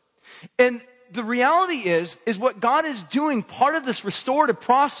worshipers. And the reality is what God is doing, part of this restorative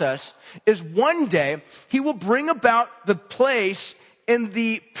process, is one day he will bring about the place in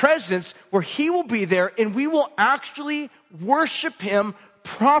the presence where he will be there and we will actually worship him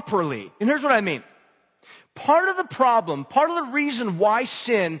properly. And here's what I mean. Part of the problem, part of the reason why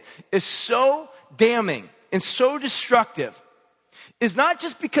sin is so damning and so destructive is not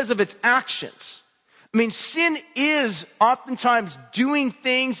just because of its actions. I mean, sin is oftentimes doing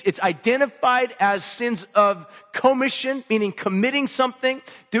things. It's identified as sins of commission, meaning committing something,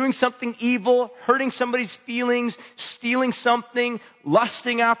 doing something evil, hurting somebody's feelings, stealing something,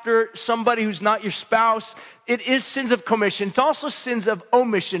 lusting after somebody who's not your spouse. It is sins of commission. It's also sins of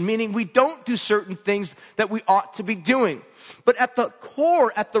omission, meaning we don't do certain things that we ought to be doing. But at the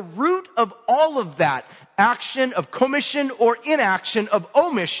core, at the root of all of that action of commission or inaction of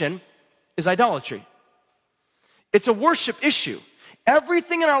omission is idolatry. It's a worship issue.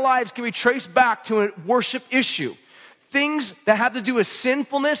 Everything in our lives can be traced back to a worship issue. Things that have to do with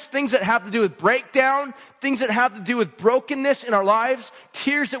sinfulness, things that have to do with breakdown, things that have to do with brokenness in our lives,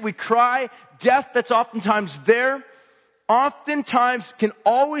 tears that we cry, death that's oftentimes there, oftentimes can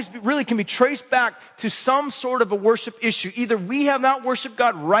be traced back to some sort of a worship issue. Either we have not worshiped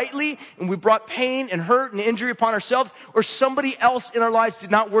God rightly and we brought pain and hurt and injury upon ourselves, or somebody else in our lives did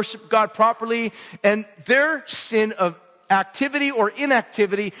not worship God properly and their sin of activity or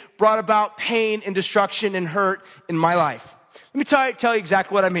inactivity brought about pain and destruction and hurt in my life. Let me tell you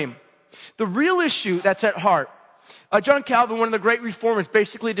exactly what I mean. The real issue that's at heart, John Calvin, one of the great reformers,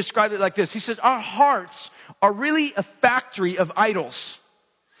 basically described it like this. He says, our hearts are really a factory of idols.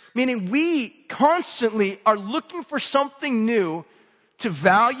 Meaning we constantly are looking for something new to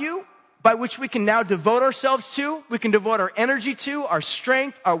value, by which we can now devote ourselves to, we can devote our energy to, our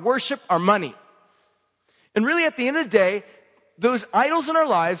strength, our worship, our money. And really at the end of the day, those idols in our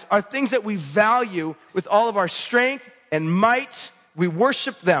lives are things that we value with all of our strength and might. We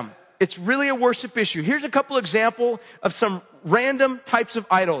worship them. It's really a worship issue. Here's a couple examples of some random types of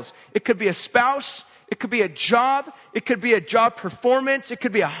idols. It could be a spouse. It could be a job. It could be a job performance. It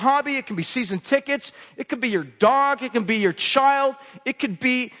could be a hobby. It can be season tickets. It could be your dog. It can be your child. It could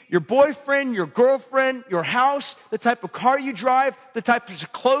be your boyfriend, your girlfriend, your house, the type of car you drive, the types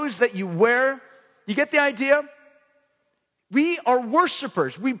of clothes that you wear. You get the idea? We are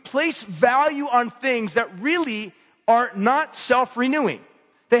worshipers. We place value on things that really are not self-renewing.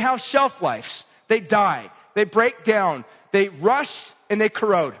 They have shelf lives. They die. They break down. They rust and they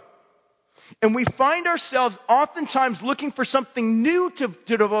corrode. And we find ourselves oftentimes looking for something new to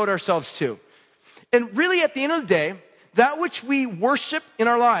devote ourselves to. And really at the end of the day, that which we worship in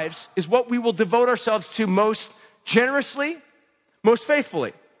our lives is what we will devote ourselves to most generously, most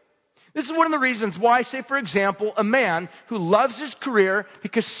faithfully. This is one of the reasons why, say, for example, a man who loves his career,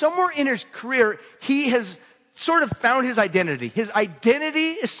 because somewhere in his career, he has sort of found his identity. His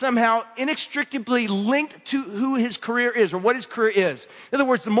identity is somehow inextricably linked to who his career is or what his career is. In other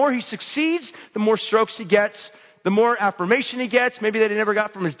words, the more he succeeds, the more strokes he gets, the more affirmation he gets, maybe that he never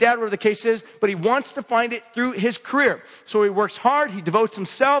got from his dad, whatever the case is, but he wants to find it through his career. So he works hard, he devotes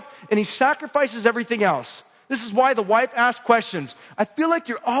himself, and he sacrifices everything else. This is why the wife asks questions. I feel like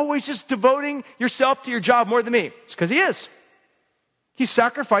you're always just devoting yourself to your job more than me. It's because he is. He's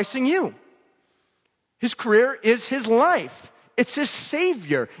sacrificing you. His career is his life. It's his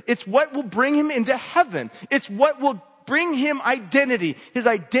savior. It's what will bring him into heaven. It's what will bring him identity. His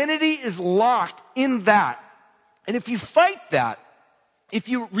identity is locked in that. And if you fight that, if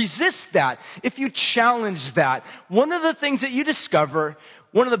you resist that, if you challenge that, one of the things that you discover,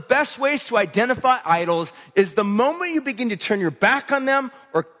 one of the best ways to identify idols is the moment you begin to turn your back on them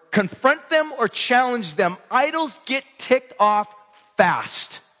or confront them or challenge them, idols get ticked off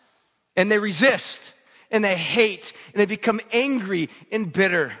fast. And they resist, and they hate, and they become angry and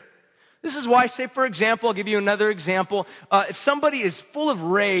bitter. This is why, say, for example, I'll give you another example. If somebody is full of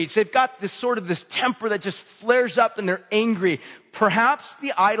rage, they've got this temper that just flares up and they're angry, perhaps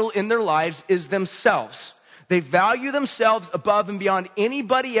the idol in their lives is themselves. They value themselves above and beyond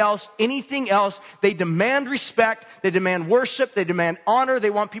anybody else, anything else. They demand respect. They demand worship. They demand honor.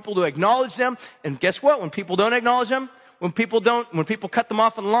 They want people to acknowledge them. And guess what? When people don't acknowledge them, when people cut them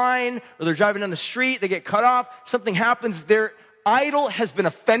off in line or they're driving down the street, they get cut off, something happens, their idol has been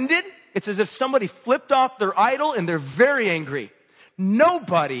offended. It's as if somebody flipped off their idol and they're very angry.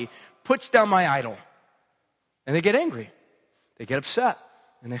 Nobody puts down my idol. And they get angry. They get upset.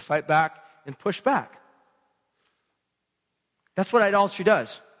 And they fight back and push back. That's what idolatry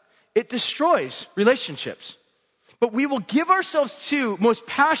does. It destroys relationships. But we will give ourselves to, most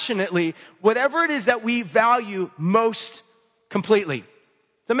passionately, whatever it is that we value most completely. Does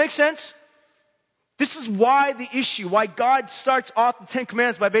that make sense? This is why why God starts off the Ten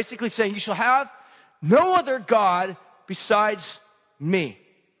Commandments by basically saying, you shall have no other God besides me.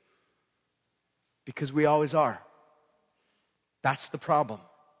 Because we always are. That's the problem.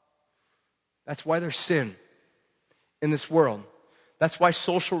 That's why there's sin in this world. That's why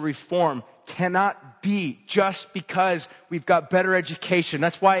social reform cannot be just because we've got better education.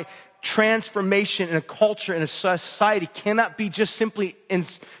 That's why transformation in a culture, in a society, cannot be just simply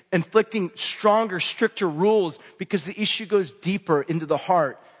inflicting stronger, stricter rules, because the issue goes deeper into the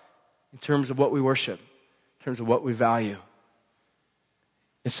heart in terms of what we worship, in terms of what we value.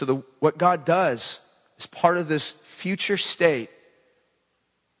 And so what God does as part of this future state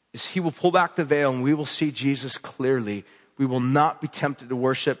is he will pull back the veil and we will see Jesus clearly. We will not be tempted to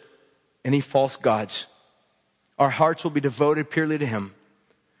worship any false gods. Our hearts will be devoted purely to him.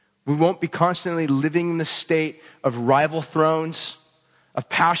 We won't be constantly living in the state of rival thrones, of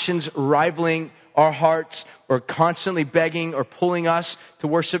passions rivaling our hearts, or constantly begging or pulling us to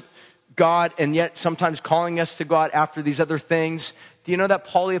worship God, and yet sometimes calling us to God after these other things. Do you know that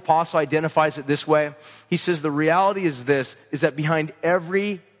Paul the Apostle identifies it this way? He says the reality is this, is that behind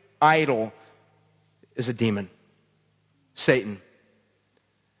every idol is a demon, Satan.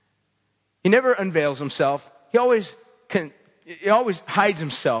 He never unveils himself. He always hides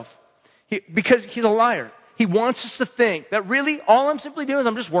himself because he's a liar. He wants us to think that really all I'm simply doing is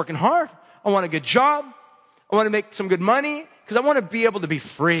I'm just working hard. I want a good job. I want to make some good money because I want to be able to be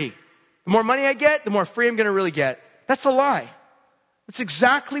free. The more money I get, the more free I'm going to really get. That's a lie. That's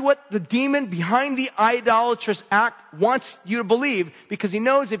exactly what the demon behind the idolatrous act wants you to believe, because he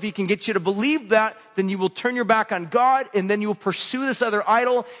knows if he can get you to believe that, then you will turn your back on God and then you will pursue this other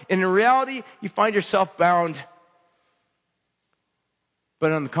idol. And in reality, you find yourself bound.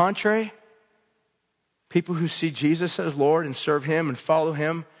 But on the contrary, people who see Jesus as Lord and serve him and follow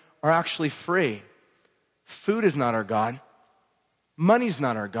him are actually free. Food is not our God. Money's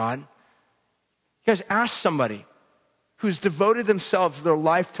not our God. You guys, ask somebody who's devoted themselves, their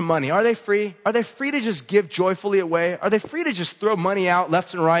life to money. Are they free? Are they free to just give joyfully away? Are they free to just throw money out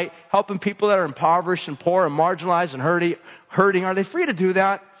left and right, helping people that are impoverished and poor and marginalized and hurting? Are they free to do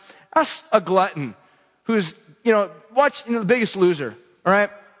that? Ask a glutton who's, watch The Biggest Loser, all right?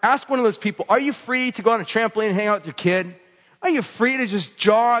 Ask one of those people, are you free to go on a trampoline and hang out with your kid? Are you free to just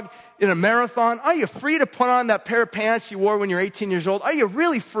jog in a marathon? Are you free to put on that pair of pants you wore when you're 18 years old? Are you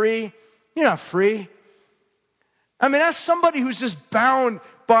really free? You're not free. I mean, that's somebody who's just bound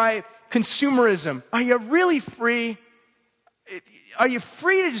by consumerism. Are you really free? Are you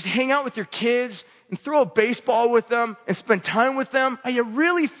free to just hang out with your kids and throw a baseball with them and spend time with them? Are you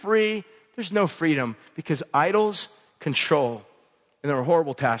really free? There's no freedom because idols control and they're a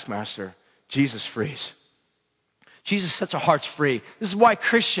horrible taskmaster, Jesus frees. Jesus sets our hearts free. This is why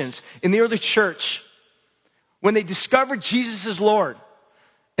Christians in the early church, when they discovered Jesus as Lord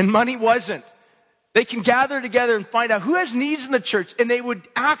and money wasn't, they can gather together and find out who has needs in the church, and they would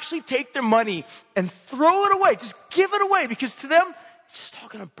actually take their money and throw it away, just give it away, because to them, it's just all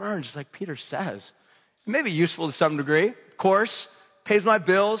going to burn, just like Peter says. It may be useful to some degree, of course, pays my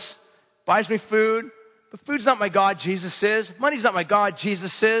bills, buys me food, but food's not my God, Jesus is. Money's not my God,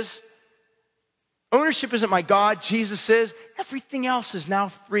 Jesus is. Ownership isn't my God, Jesus is. Everything else is now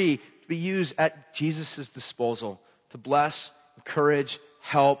free to be used at Jesus' disposal to bless, encourage,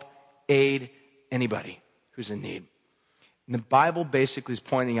 help, aid anybody who's in need. And the Bible basically is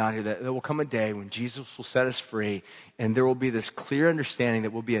pointing out here that there will come a day when Jesus will set us free, and there will be this clear understanding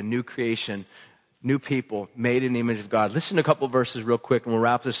that we'll be a new creation, new people made in the image of God. Listen to a couple of verses real quick, and we'll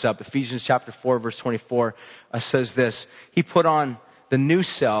wrap this up. Ephesians chapter 4, verse 24 says this. He put on the new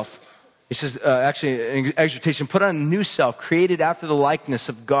self. He says, actually, an exhortation, put on a new self, created after the likeness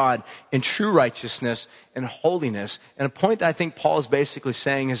of God in true righteousness and holiness. And a point that I think Paul is basically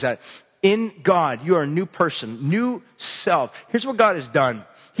saying is that in God, you are a new person, new self. Here's what God has done.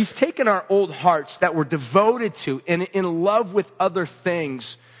 He's taken our old hearts that were devoted to and in love with other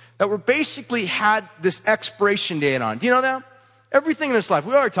things that were basically had this expiration date on. Do you know that? Everything in this life,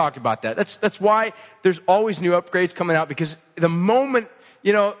 we already talked about that. That's why there's always new upgrades coming out, because the moment,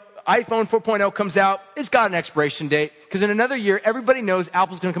 iPhone 4.0 comes out, it's got an expiration date, because in another year, everybody knows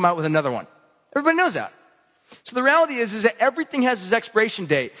Apple's going to come out with another one. Everybody knows that. So the reality is that everything has its expiration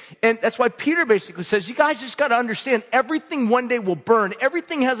date. And that's why Peter basically says, you guys just got to understand, everything one day will burn.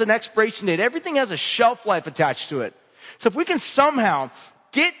 Everything has an expiration date. Everything has a shelf life attached to it. So if we can somehow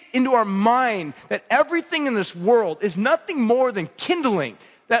get into our mind that everything in this world is nothing more than kindling,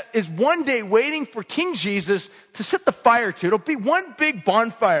 that is one day waiting for King Jesus to set the fire to. It'll be one big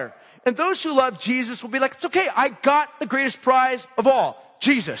bonfire. And those who love Jesus will be like, it's okay, I got the greatest prize of all,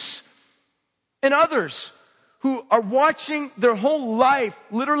 Jesus. And others who are watching their whole life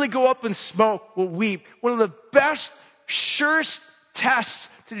literally go up in smoke will weep. One of the best, surest tests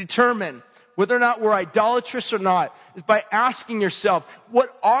to determine whether or not we're idolatrous or not is by asking yourself,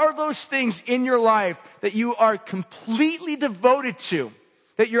 what are those things in your life that you are completely devoted to,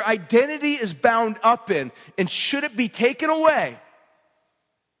 that your identity is bound up in, and should it be taken away?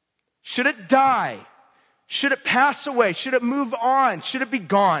 Should it die? Should it pass away? Should it move on? Should it be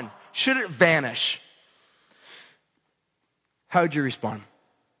gone? Should it vanish? How would you respond?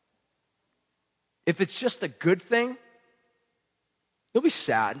 If it's just a good thing, you'll be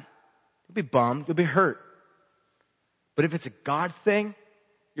sad, you'll be bummed, you'll be hurt. But if it's a God thing,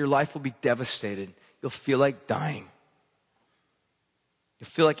 your life will be devastated. You'll feel like dying. You'll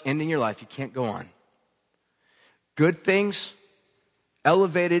feel like ending your life. You can't go on. Good things,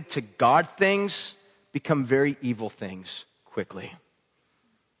 elevated to God things, become very evil things quickly.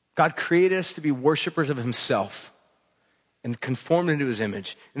 God created us to be worshipers of himself and conformed into his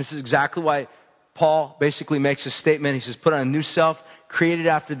image. And this is exactly why Paul basically makes a statement. He says, put on a new self, created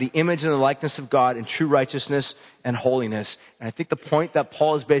after the image and the likeness of God in true righteousness and holiness. And I think the point that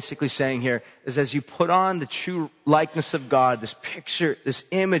Paul is basically saying here is, as you put on the true likeness of God, this picture, this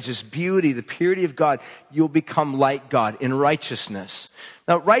image, this beauty, the purity of God, you'll become like God in righteousness.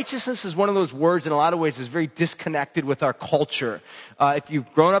 Now, righteousness is one of those words in a lot of ways is very disconnected with our culture. If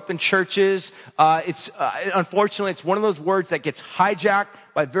you've grown up in churches, unfortunately, it's one of those words that gets hijacked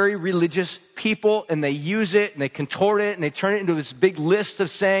by very religious people, and they use it and they contort it and they turn it into this big list of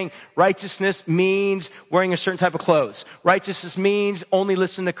saying righteousness means wearing a certain type of clothes. Righteousness means only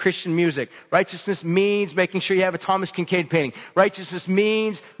listen to Christian music. Righteousness means making sure you have a Thomas Kincaid painting. Righteousness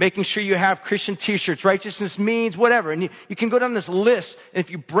means making sure you have Christian t-shirts. Righteousness means whatever. And you can go down this list, and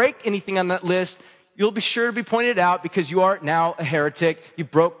if you break anything on that list, you'll be sure to be pointed out because you are now a heretic. You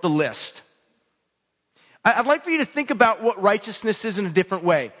broke the list. I'd like for you to think about what righteousness is in a different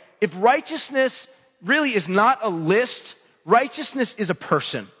way. If righteousness really is not a list, righteousness is a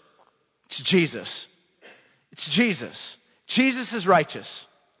person. It's Jesus. It's Jesus. Jesus is righteous.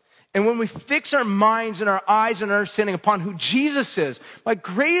 And when we fix our minds and our eyes and our understanding upon who Jesus is, my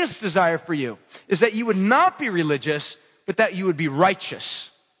greatest desire for you is that you would not be religious, but that you would be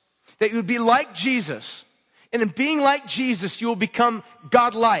righteous. That you would be like Jesus. And in being like Jesus, you will become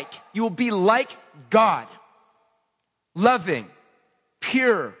God-like. You will be like God. Loving,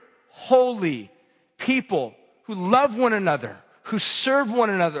 pure, holy people who love one another, who serve one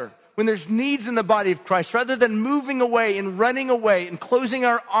another when there's needs in the body of Christ. Rather than moving away and running away and closing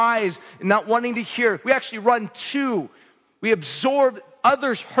our eyes and not wanting to hear, we actually run to. We absorb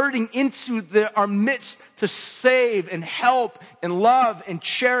others hurting into our midst to save and help and love and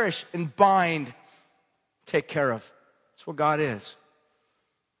cherish and bind, take care of. That's what God is.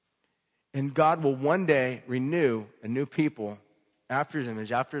 And God will one day renew a new people after his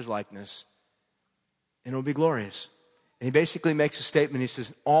image, after his likeness, and it will be glorious. And he basically makes a statement. He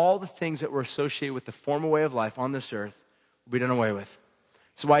says, all the things that were associated with the former way of life on this earth will be done away with.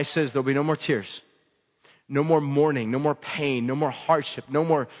 That's why he says there'll be no more tears, no more mourning, no more pain, no more hardship, no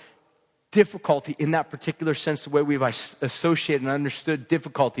more difficulty in that particular sense, the way we've associated and understood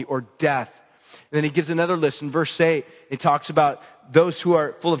difficulty or death. And then he gives another list in verse 8. He talks about those who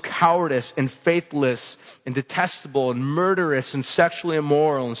are full of cowardice and faithless and detestable and murderous and sexually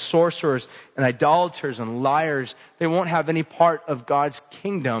immoral and sorcerers and idolaters and liars. They won't have any part of God's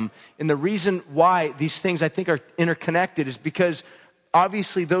kingdom. And the reason why these things I think are interconnected is because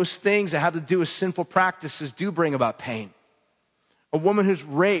obviously those things that have to do with sinful practices do bring about pain. A woman who's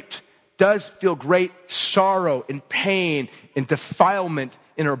raped does feel great sorrow and pain and defilement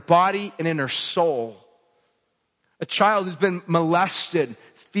in her body and in her soul. A child who's been molested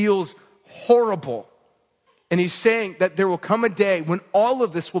feels horrible. And he's saying that there will come a day when all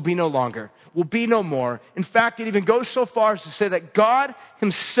of this will be no longer, will be no more. In fact, it even goes so far as to say that God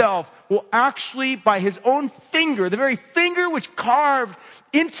himself will actually, by his own finger, the very finger which carved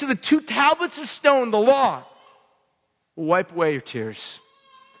into the 2 tablets of stone, the law, will wipe away your tears.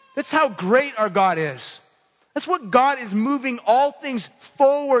 That's how great our God is. That's what God is moving all things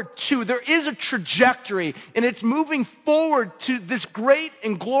forward to. There is a trajectory, and it's moving forward to this great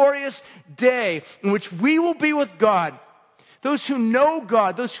and glorious day in which we will be with God. Those who know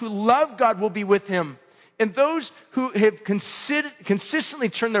God, those who love God will be with him. And those who have consistently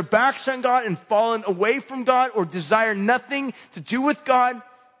turned their backs on God and fallen away from God or desire nothing to do with God,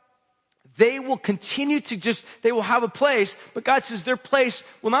 they will continue to they will have a place, but God says their place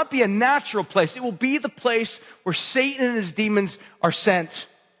will not be a natural place. It will be the place where Satan and his demons are sent.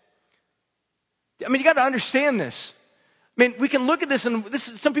 I mean, you got to understand this. I mean, we can look at this, and this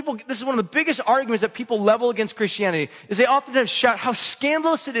is one of the biggest arguments that people level against Christianity, is they oftentimes shout how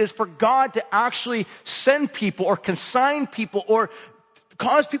scandalous it is for God to actually send people or consign people or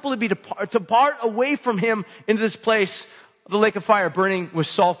cause people to depart away from him into this place of the lake of fire burning with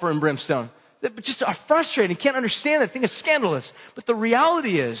sulfur and brimstone. They just are frustrated. Can't understand that. Think it's scandalous. But the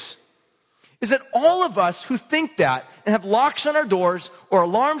reality is that all of us who think that and have locks on our doors or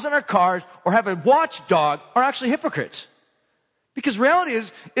alarms on our cars or have a watchdog are actually hypocrites. Because reality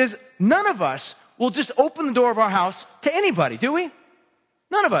is none of us will just open the door of our house to anybody, do we?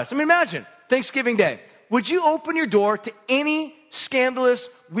 None of us. I mean, imagine Thanksgiving Day. Would you open your door to any scandalous,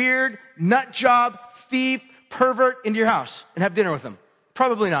 weird, nut job, thief, pervert into your house and have dinner with them?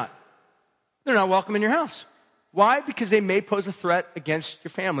 Probably not. They're not welcome in your house. Why? Because they may pose a threat against your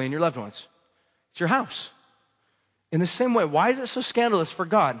family and your loved ones. It's your house. In the same way, why is it so scandalous for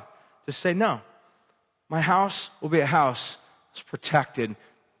God to say, no, my house will be a house that's protected,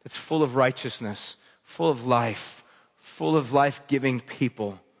 that's full of righteousness, full of life-giving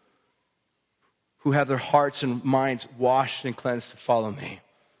people who have their hearts and minds washed and cleansed to follow me.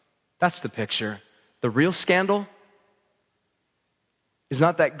 That's the picture. The real scandal is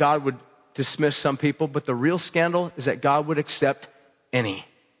not that God would dismiss some people, but the real scandal is that God would accept any.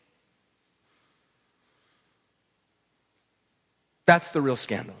 That's the real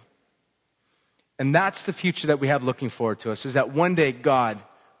scandal. And that's the future that we have looking forward to us, is that one day God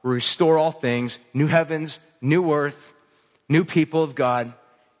will restore all things, new heavens, new earth, new people of God,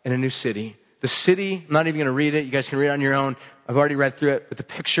 and a new city. The city, I'm not even going to read it. You guys can read it on your own. I've already read through it, but the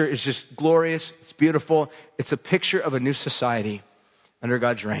picture is just glorious. It's beautiful. It's a picture of a new society under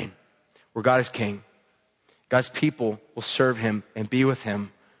God's reign, where God is king. God's people will serve him and be with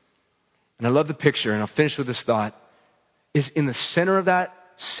him. And I love the picture, and I'll finish with this thought, is in the center of that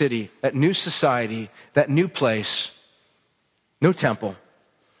city, that new society, that new place, no temple,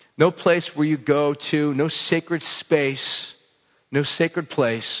 no place where you go to, no sacred space, no sacred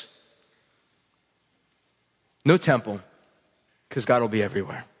place, no temple, because God will be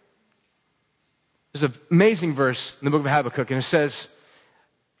everywhere. There's an amazing verse in the book of Habakkuk, and it says,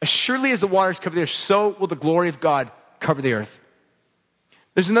 as surely as the waters cover the earth, so will the glory of God cover the earth.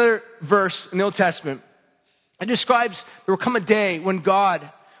 There's another verse in the Old Testament. It describes there will come a day when God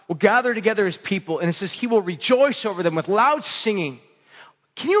will gather together his people, and it says he will rejoice over them with loud singing.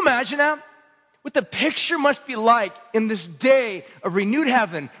 Can you imagine that? What the picture must be like in this day of renewed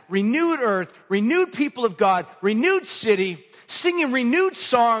heaven, renewed earth, renewed people of God, renewed city, singing renewed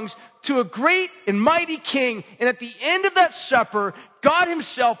songs to a great and mighty king. And at the end of that supper, God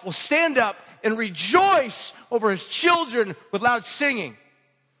himself will stand up and rejoice over his children with loud singing.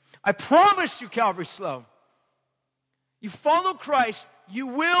 I promise you, Calvary Slow, you follow Christ, you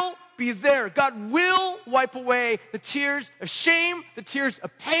will be there. God will wipe away the tears of shame, the tears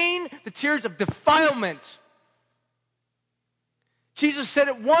of pain, the tears of defilement. Jesus said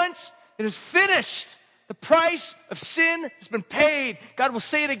it once, it is finished. The price of sin has been paid. God will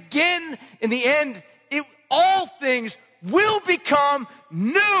say it again in the end. All things will become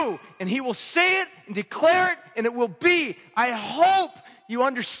new. And he will say it and declare it, and it will be. I hope you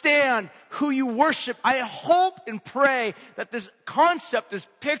understand who you worship. I hope and pray that this concept, this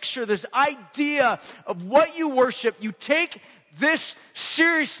picture, this idea of what you worship, you take this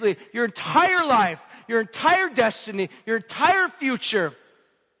seriously. Your entire life, your entire destiny, your entire future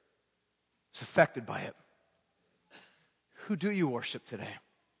is affected by it. Who do you worship today?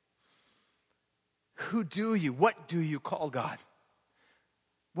 What do you call God?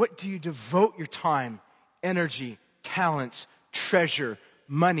 What do you devote your time, energy, talents, treasure,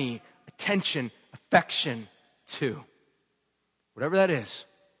 money, attention, affection to? Whatever that is,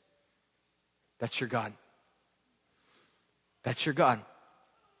 that's your God. That's your God.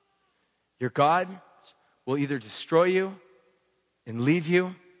 Your God will either destroy you and leave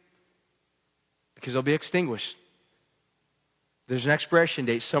you because they'll be extinguished. There's an expiration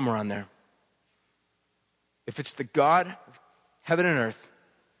date somewhere on there. If it's the God of heaven and earth,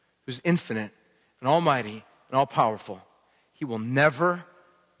 who's infinite and almighty and all-powerful, he will never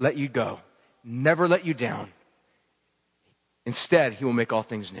let you go, never let you down. Instead, he will make all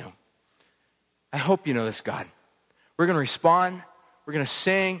things new. I hope you know this God. We're going to respond. We're going to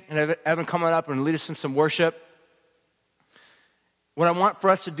sing, and Evan coming up and lead us in some worship. What I want for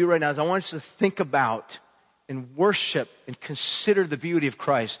us to do right now is I want us to think about and worship and consider the beauty of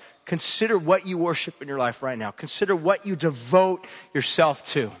Christ. Consider what you worship in your life right now. Consider what you devote yourself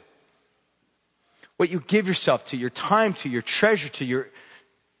to. What you give yourself to, your time to, your treasure to,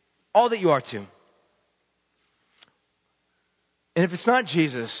 all that you are to. And if it's not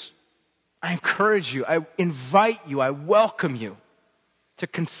Jesus, I encourage you, I invite you, I welcome you to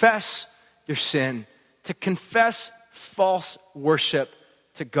confess your sin, to confess false worship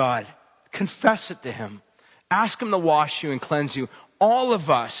to God. Confess it to him. Ask him to wash you and cleanse you. All of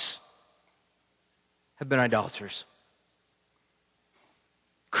us have been idolaters.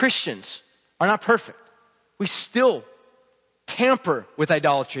 Christians are not perfect. We still tamper with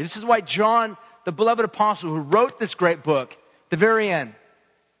idolatry. This is why John, the beloved apostle who wrote this great book, at the very end,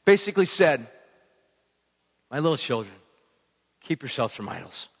 basically said, my little children, keep yourselves from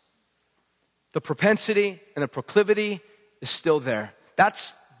idols. The propensity and the proclivity is still there.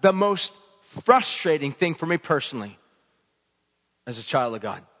 That's the most frustrating thing for me personally as a child of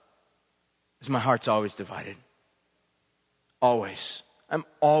God, is my heart's always divided. Always. I'm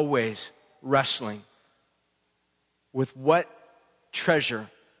always wrestling with what treasure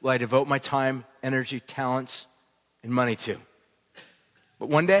will I devote my time, energy, talents, and money to. But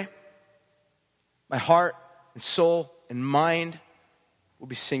one day, my heart and soul and mind will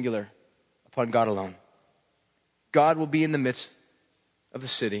be singular upon God alone. God will be in the midst of the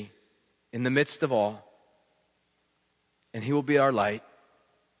city, in the midst of all, and he will be our light,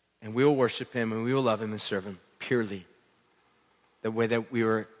 and we will worship him, and we will love him and serve him purely, the way that we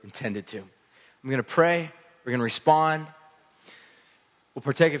were intended to. I'm going to pray. We're going to respond. We'll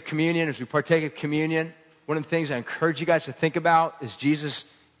partake of communion. As we partake of communion, one of the things I encourage you guys to think about is Jesus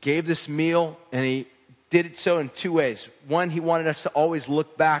gave this meal, and he did it so in two ways. One, he wanted us to always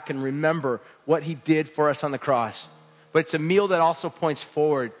look back and remember what he did for us on the cross. But it's a meal that also points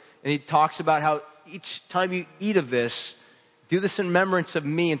forward. And he talks about how each time you eat of this, do this in remembrance of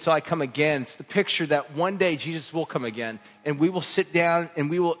me until I come again. It's the picture that one day Jesus will come again, and we will sit down and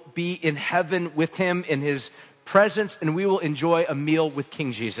we will be in heaven with him in his presence, and we will enjoy a meal with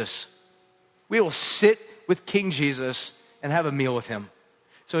King Jesus. We will sit with King Jesus and have a meal with him.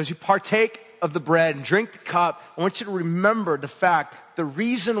 So as you partake of the bread and drink the cup, I want you to remember the fact, the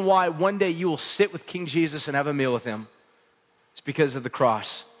reason why one day you will sit with King Jesus and have a meal with him is because of the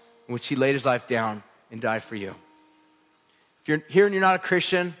cross in which he laid his life down and died for you. If you're here and you're not a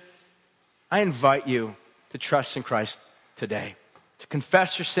Christian, I invite you to trust in Christ today, to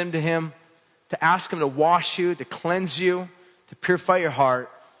confess your sin to him, to ask him to wash you, to cleanse you, to purify your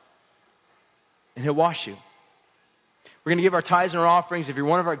heart, and he'll wash you. We're going to give our tithes and our offerings. If you're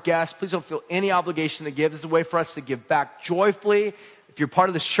one of our guests, please don't feel any obligation to give. This is a way for us to give back joyfully. If you're part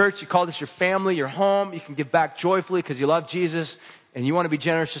of this church, you call this your family, your home, you can give back joyfully because you love Jesus and you want to be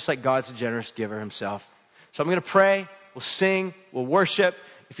generous just like God's a generous giver himself. So I'm going to pray. We'll sing. We'll worship.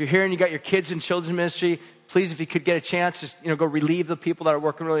 If you're here and you got your kids in children's ministry, please, if you could get a chance, just, go relieve the people that are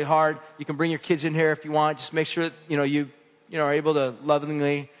working really hard. You can bring your kids in here if you want. Just make sure that, you are able to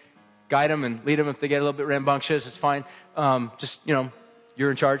lovingly guide them and lead them if they get a little bit rambunctious. It's fine. You're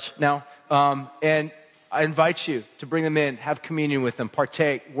in charge now. And I invite you to bring them in, have communion with them,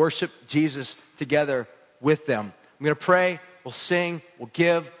 partake, worship Jesus together with them. I'm going to pray, we'll sing, we'll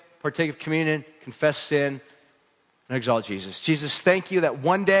give, partake of communion, confess sin, and exalt Jesus. Jesus, thank you that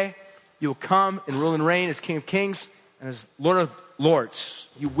one day you will come and rule and reign as King of Kings and as Lord of Lords.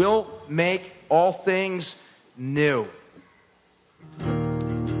 You will make all things new.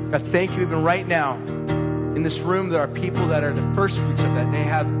 God, thank you even right now. In this room, there are people that are the first fruits of that. They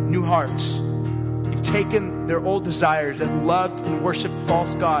have new hearts. You've taken their old desires that loved and worshiped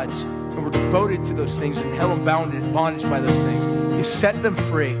false gods and were devoted to those things and held them in bondage by those things. You set them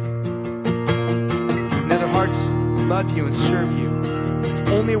free. And their hearts love you and serve you. It's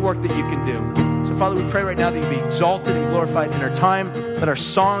only a work that you can do. So, Father, we pray right now that you be exalted and glorified in our time. Let our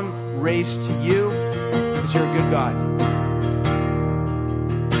song raise to you because you're a good God.